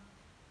up,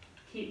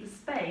 keep the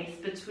space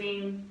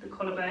between the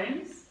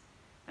collarbones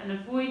and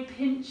avoid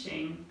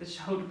pinching the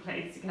shoulder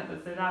blades together.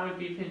 So that would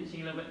be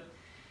pinching a little bit.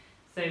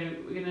 So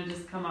we're going to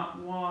just come up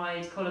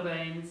wide,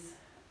 collarbones,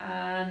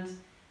 and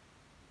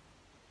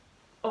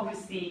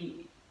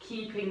obviously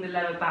keeping the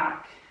lower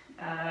back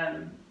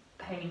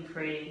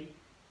pain-free,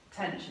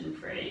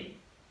 tension-free,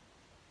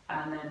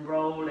 and then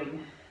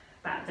rolling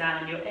back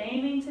down. You're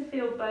aiming to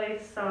feel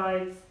both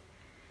sides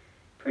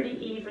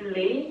pretty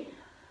evenly,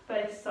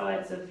 both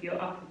sides of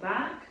your upper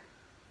back.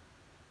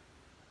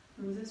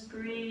 And just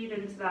breathe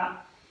into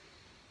that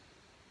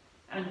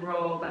and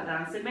roll back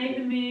down. So make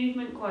the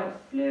movement quite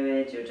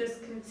fluid, you're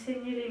just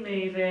continually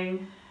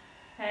moving,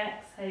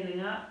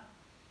 exhaling up,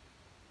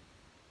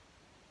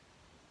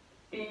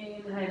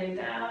 inhaling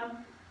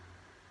down.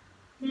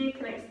 You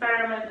can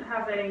experiment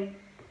having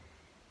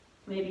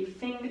maybe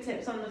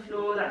fingertips on the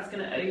floor, that's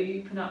going to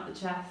open up the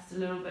chest a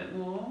little bit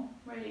more.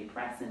 Really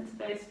press into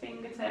those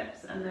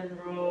fingertips and then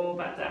roll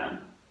back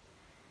down.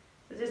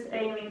 So just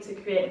aiming to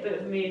create a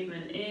bit of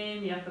movement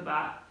in the upper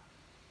back.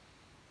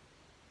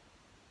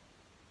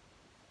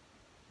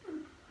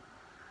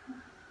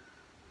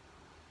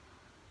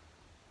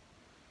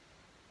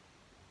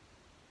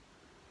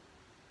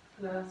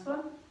 Last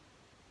one.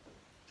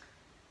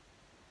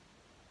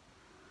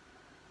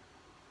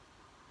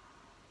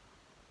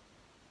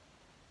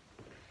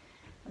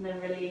 And then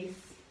release,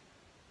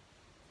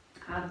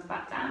 hands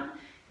back down.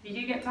 If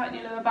you do get tight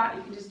in your lower back,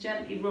 you can just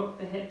gently rock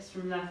the hips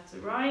from left to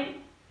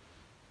right.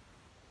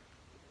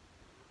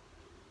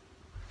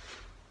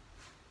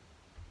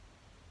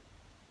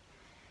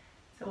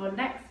 So our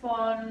next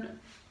one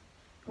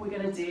we're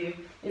going to do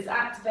is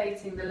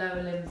activating the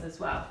lower limbs as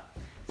well.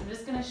 So I'm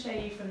just going to show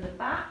you from the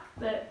back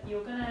that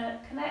you're going to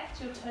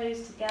connect your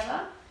toes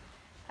together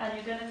and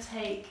you're going to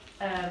take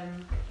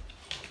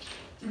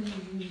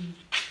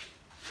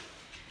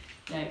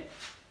no,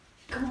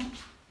 come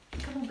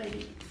on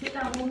baby, sit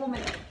down one more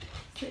minute,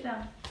 sit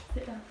down,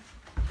 one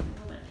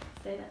more minute,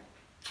 stay there,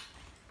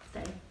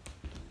 stay.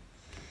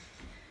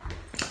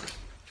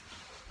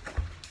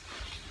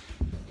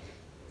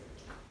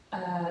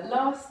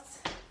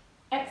 Last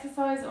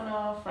exercise on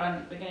our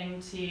front, we're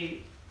going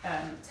to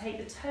take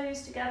the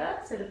toes together,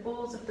 so the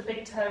balls of the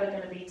big toe are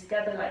going to be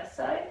together like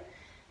so,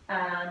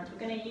 and we're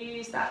going to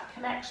use that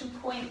connection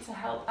point to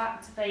help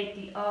activate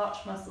the arch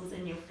muscles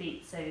in your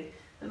feet, so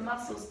the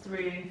muscles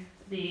through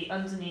the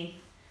underneath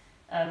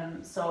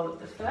sole of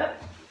the foot.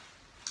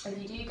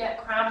 If you do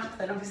get cramped,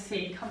 then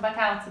obviously come back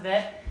out of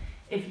it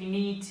if you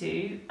need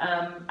to,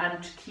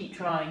 and keep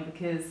trying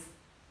because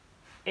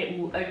it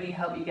will only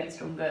help you get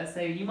stronger.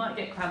 So you might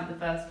get cramped the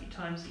first few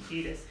times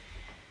you do this.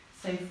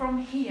 So from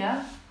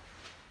here,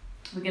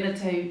 we're going to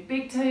toe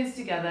big toes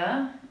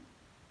together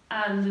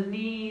and the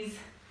knees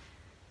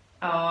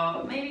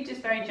are maybe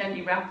just very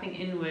gently wrapping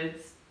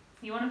inwards.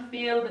 You want to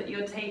feel that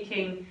you're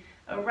taking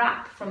a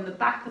wrap from the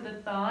back of the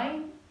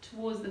thigh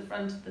towards the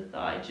front of the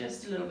thigh,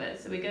 just a little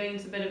bit. So we're going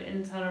into a bit of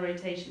internal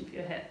rotation for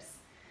your hips.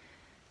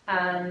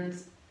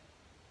 And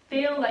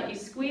feel like you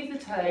squeeze the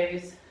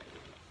toes,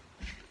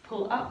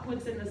 pull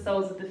upwards in the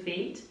soles of the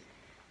feet,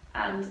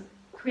 and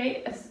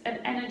create an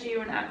energy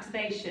or an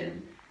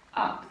activation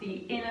up the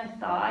inner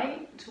thigh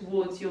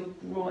towards your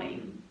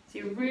groin. So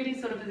you're really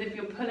sort of as if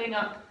you're pulling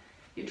up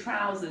your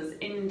trousers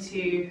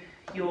into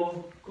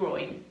your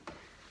groin.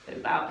 So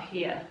about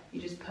here,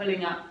 you're just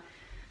pulling up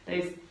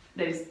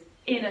those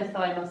inner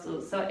thigh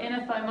muscles. So our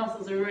inner thigh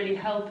muscles are really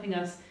helping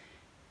us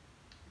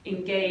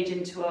engage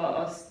into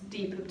our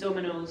deep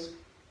abdominals.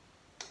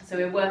 So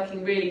we're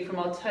working really from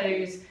our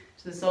toes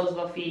to the soles of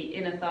our feet,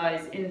 inner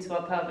thighs, into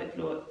our pelvic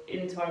floor,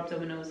 into our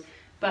abdominals,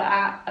 but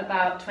at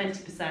about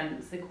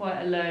 20%, so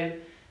quite a low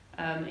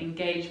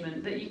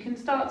engagement that you can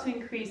start to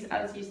increase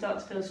as you start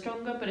to feel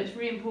stronger, but it's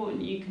really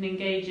important you can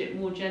engage it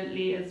more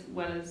gently as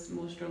well as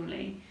more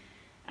strongly.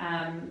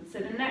 So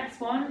the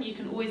next one, you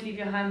can always leave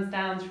your hands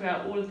down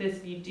throughout all of this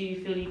if you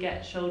do feel you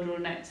get shoulder or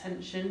neck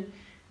tension.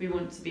 We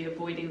want to be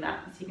avoiding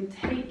that. So you can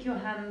take your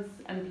hands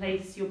and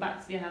place your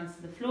backs of your hands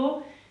to the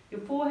floor. Your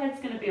forehead's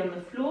going to be on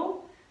the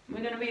floor.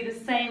 We're going to be the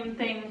same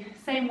thing,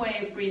 same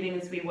way of breathing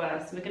as we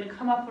were. So we're going to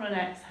come up on an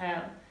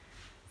exhale.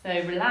 So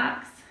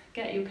relax,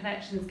 get your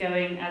connections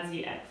going as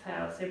you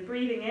exhale. So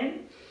breathing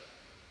in,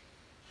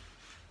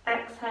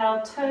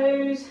 exhale,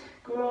 toes,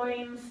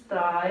 groins,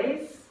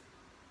 thighs.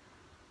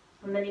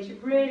 And then you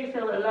should really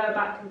feel that the lower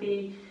back can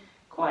be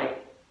quite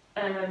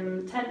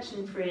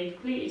tension-free,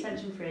 completely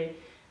tension-free.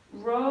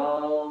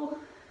 Roll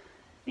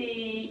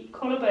the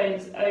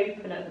collarbones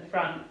open at the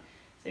front.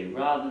 So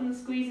rather than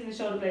squeezing the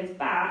shoulder blades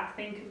back,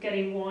 think of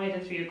getting wider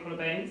through your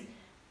collarbones.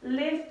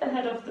 Lift the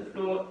head off the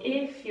floor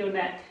if your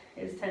neck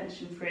is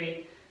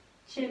tension-free.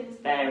 Chins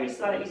very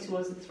slightly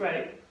towards the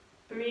throat.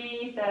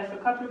 Breathe there for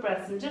a couple of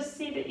breaths and just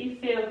see that you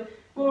feel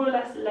more or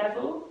less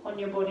level on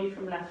your body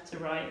from left to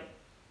right.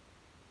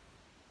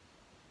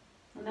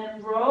 And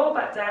then roll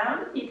back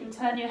down. You can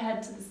turn your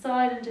head to the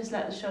side and just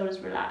let the shoulders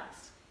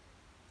relax.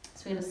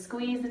 So we're going to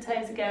squeeze the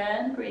toes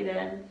again, breathe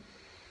in.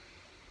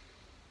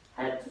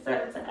 Head to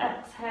centre,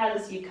 exhale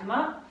as you come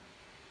up.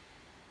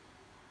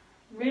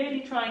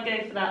 Really try and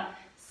go for that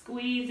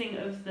squeezing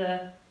of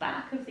the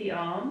back of the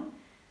arm.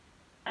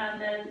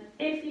 And then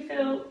if you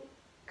feel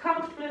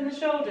comfortable in the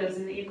shoulders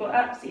and that you've got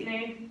absolutely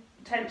no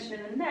tension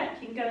in the neck,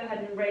 you can go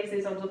ahead and raise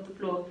those arms off the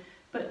floor.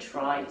 But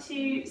try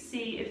to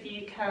see if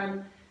you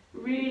can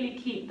really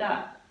keep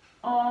that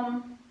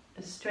arm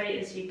as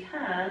straight as you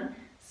can,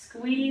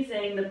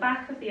 squeezing the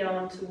back of the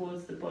arm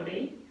towards the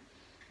body,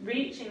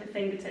 reaching the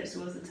fingertips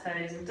towards the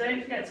toes, and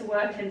don't forget to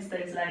work into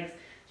those legs.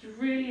 It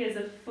really is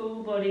a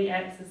full body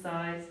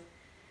exercise.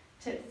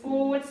 Tip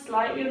forward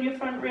slightly on your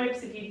front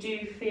ribs if you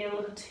do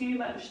feel too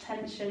much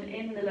tension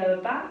in the lower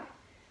back.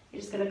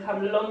 You're just going to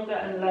come longer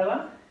and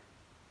lower.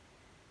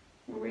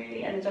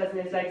 Really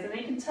energizing those legs. And then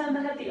you can turn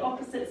the head the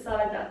opposite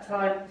side that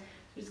time. So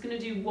we're just going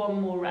to do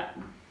one more rep.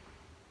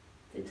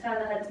 So turn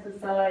the head to the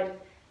side.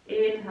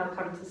 Inhale,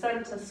 come to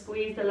center,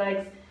 squeeze the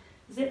legs,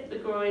 zip the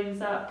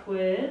groins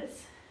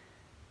upwards.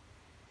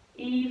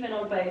 Even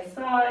on both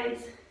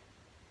sides.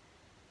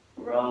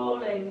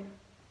 Rolling.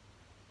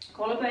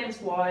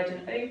 Collarbones wide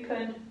and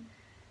open.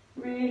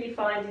 Really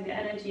finding the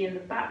energy in the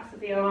backs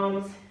of the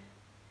arms.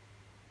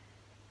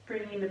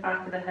 Bringing the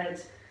back of the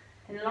head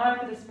in line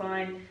with the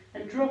spine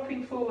and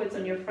dropping forwards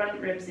on your front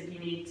ribs if you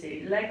need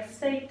to. Legs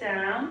stay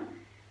down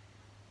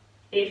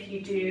if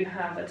you do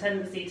have a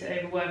tendency to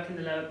overwork in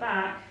the lower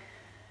back,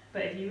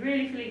 but if you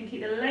really feel you can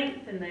keep the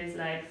length in those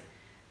legs,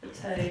 the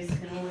toes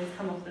can always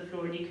come off the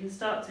floor and you can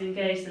start to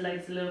engage the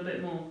legs a little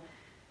bit more.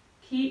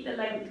 Keep the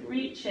length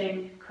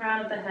reaching,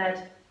 crown of the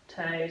head,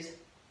 toes,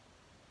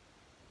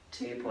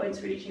 2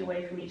 points reaching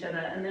away from each other,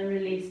 and then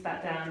release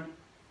back down.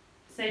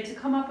 So to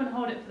come up and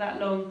hold it for that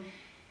long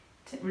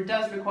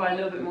does require a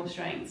little bit more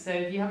strength. So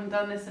if you haven't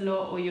done this a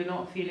lot or you're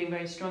not feeling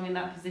very strong in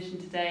that position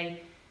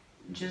today,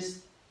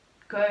 just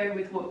go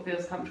with what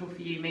feels comfortable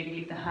for you. Maybe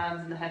leave the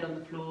hands and the head on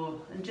the floor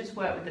and just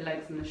work with the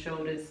legs and the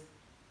shoulders.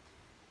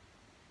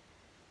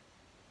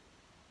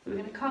 So we're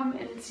going to come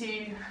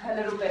into a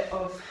little bit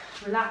of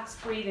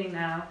relaxed breathing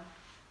now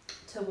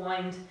to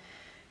wind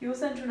your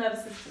central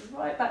nervous system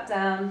right back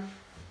down.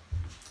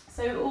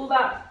 So all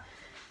that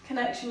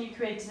connection you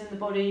created in the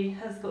body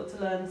has got to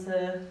learn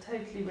to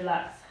totally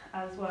relax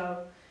as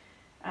well.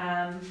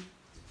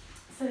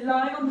 So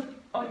lying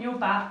on your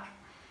back,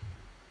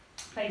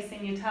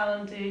 placing your towel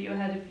under your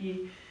head if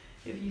you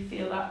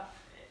feel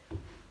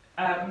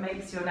that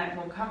makes your neck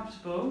more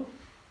comfortable,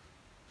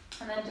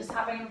 and then just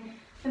having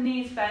the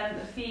knees bent,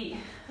 the feet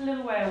a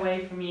little way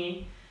away from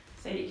you,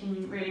 so you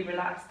can really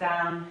relax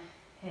down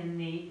in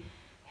the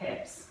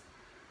hips.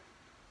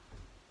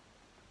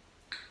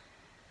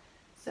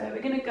 So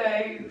we're going to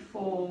go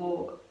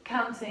for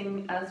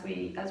counting as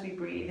we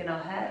breathe in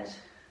our head.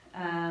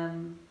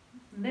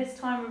 This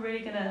time we're really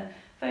going to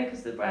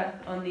focus the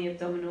breath on the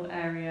abdominal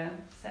area.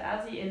 So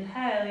as you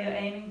inhale, you're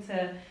aiming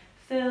to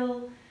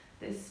fill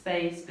this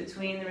space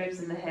between the ribs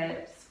and the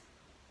hips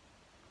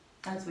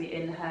as we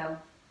inhale.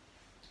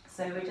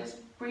 So we're just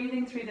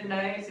breathing through the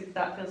nose if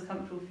that feels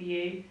comfortable for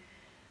you.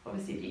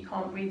 Obviously if you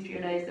can't breathe through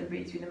your nose, then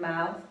breathe through the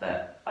mouth,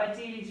 but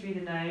ideally through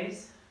the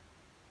nose.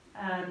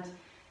 And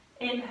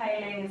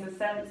inhaling is a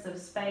sense of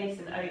space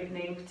and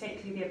opening,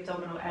 particularly the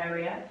abdominal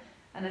area.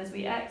 And as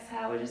we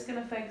exhale, we're just going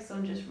to focus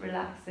on just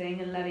relaxing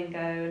and letting go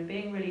and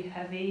being really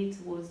heavy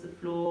towards the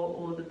floor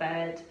or the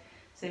bed.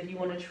 So if you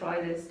want to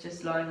try this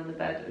just lying on the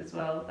bed as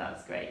well,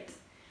 that's great.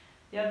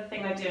 The other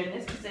thing I do in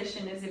this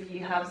position is if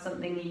you have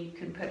something you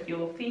can put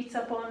your feet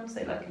up on,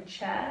 so like a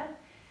chair,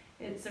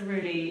 it's a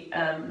really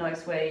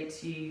nice way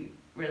to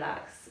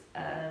relax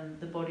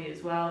the body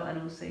as well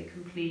and also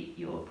complete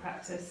your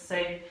practice. So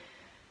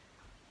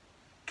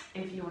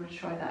if you want to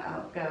try that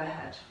out, go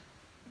ahead.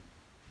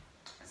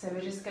 So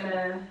we're just going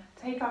to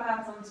take our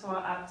hands onto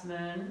our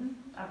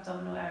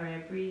abdominal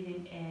area,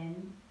 breathing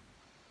in.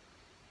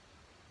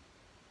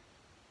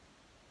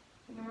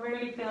 You can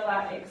really feel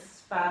that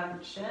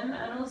expansion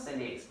and also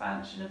the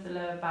expansion of the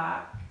lower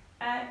back.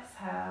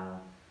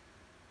 Exhale,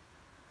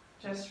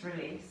 just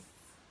release.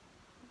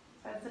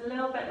 So it's a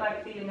little bit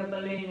like feeling a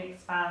balloon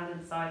expand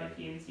inside of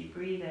you as you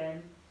breathe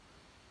in.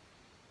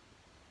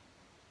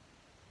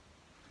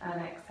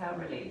 And exhale,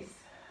 release.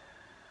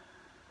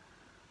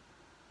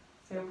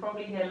 So you'll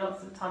probably hear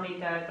lots of tummy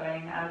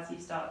gurgling as you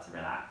start to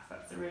relax.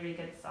 That's a really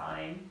good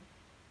sign.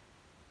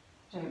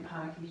 Don't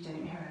panic if you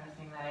don't hear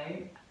anything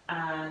though.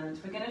 And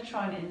we're going to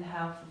try and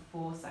inhale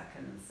for 4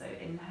 seconds. So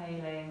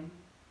inhaling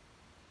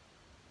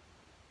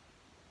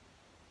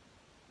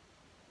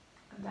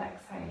and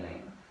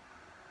exhaling.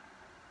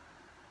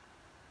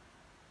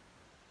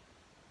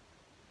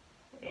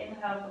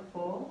 Inhale for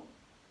 4.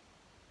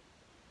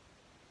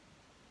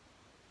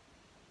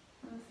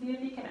 And see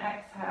if you can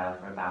exhale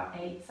for about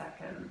 8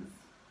 seconds.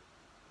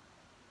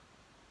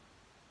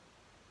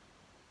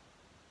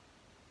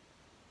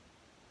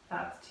 If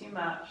that's too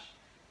much,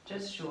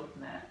 just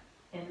shorten it.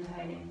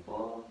 Inhaling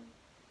 4.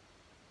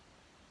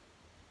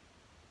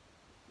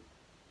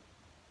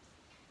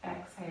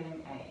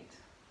 Exhaling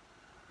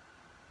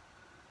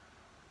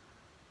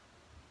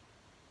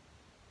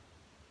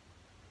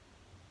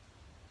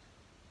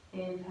 8.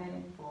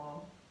 Inhaling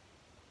 4.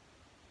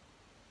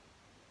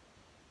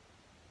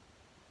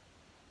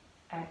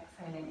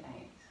 Exhaling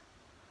 8.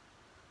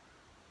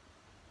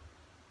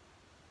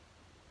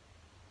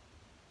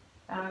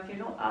 Now if you're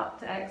not up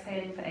to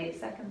exhaling for 8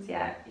 seconds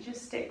yet, you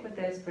just stick with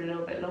this for a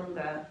little bit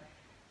longer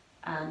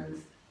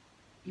and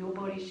your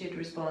body should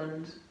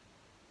respond,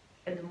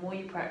 and the more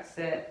you practice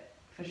it,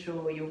 for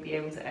sure you'll be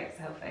able to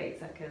exhale for 8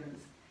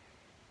 seconds.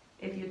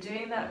 If you're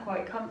doing that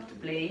quite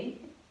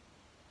comfortably,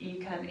 you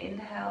can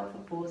inhale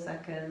for 4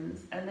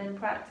 seconds and then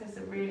practice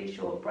a really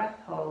short breath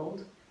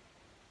hold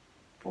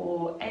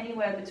for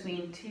anywhere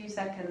between 2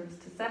 seconds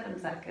to 7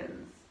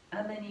 seconds,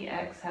 and then you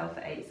exhale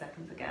for 8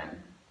 seconds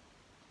again.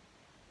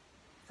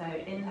 So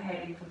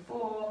inhaling for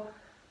 4,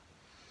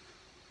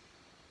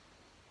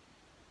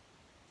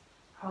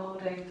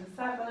 holding for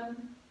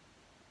 7,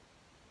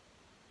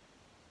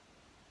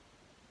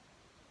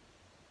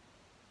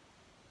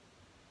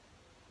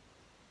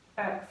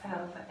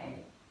 exhale for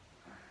 8.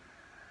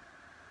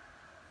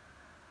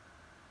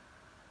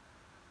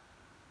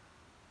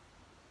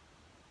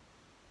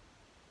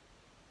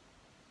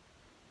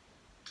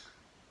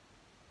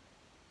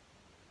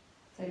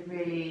 So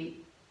really,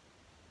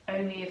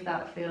 only if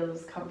that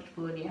feels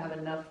comfortable and you have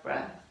enough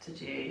breath to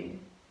do.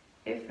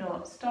 If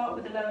not, start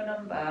with a lower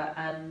number,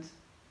 and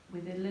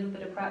with a little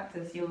bit of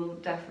practice you'll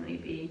definitely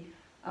be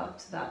up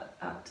to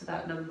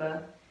that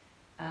number.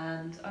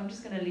 And I'm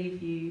just going to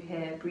leave you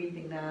here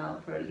breathing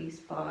now for at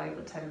least 5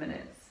 or 10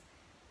 minutes.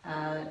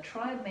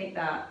 Try and make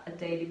that a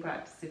daily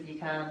practice if you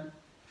can.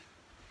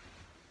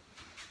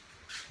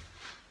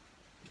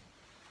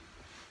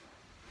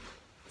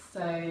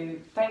 So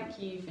thank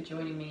you for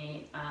joining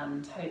me,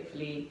 and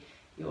hopefully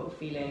you're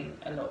feeling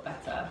a lot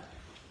better.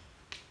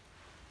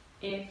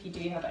 If you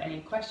do have any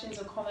questions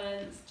or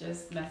comments,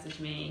 just message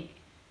me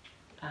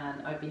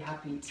and I'd be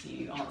happy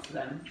to answer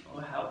them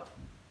or help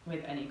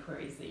with any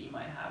queries that you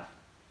might have.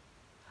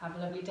 Have a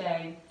lovely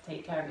day.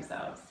 Take care of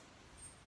yourselves.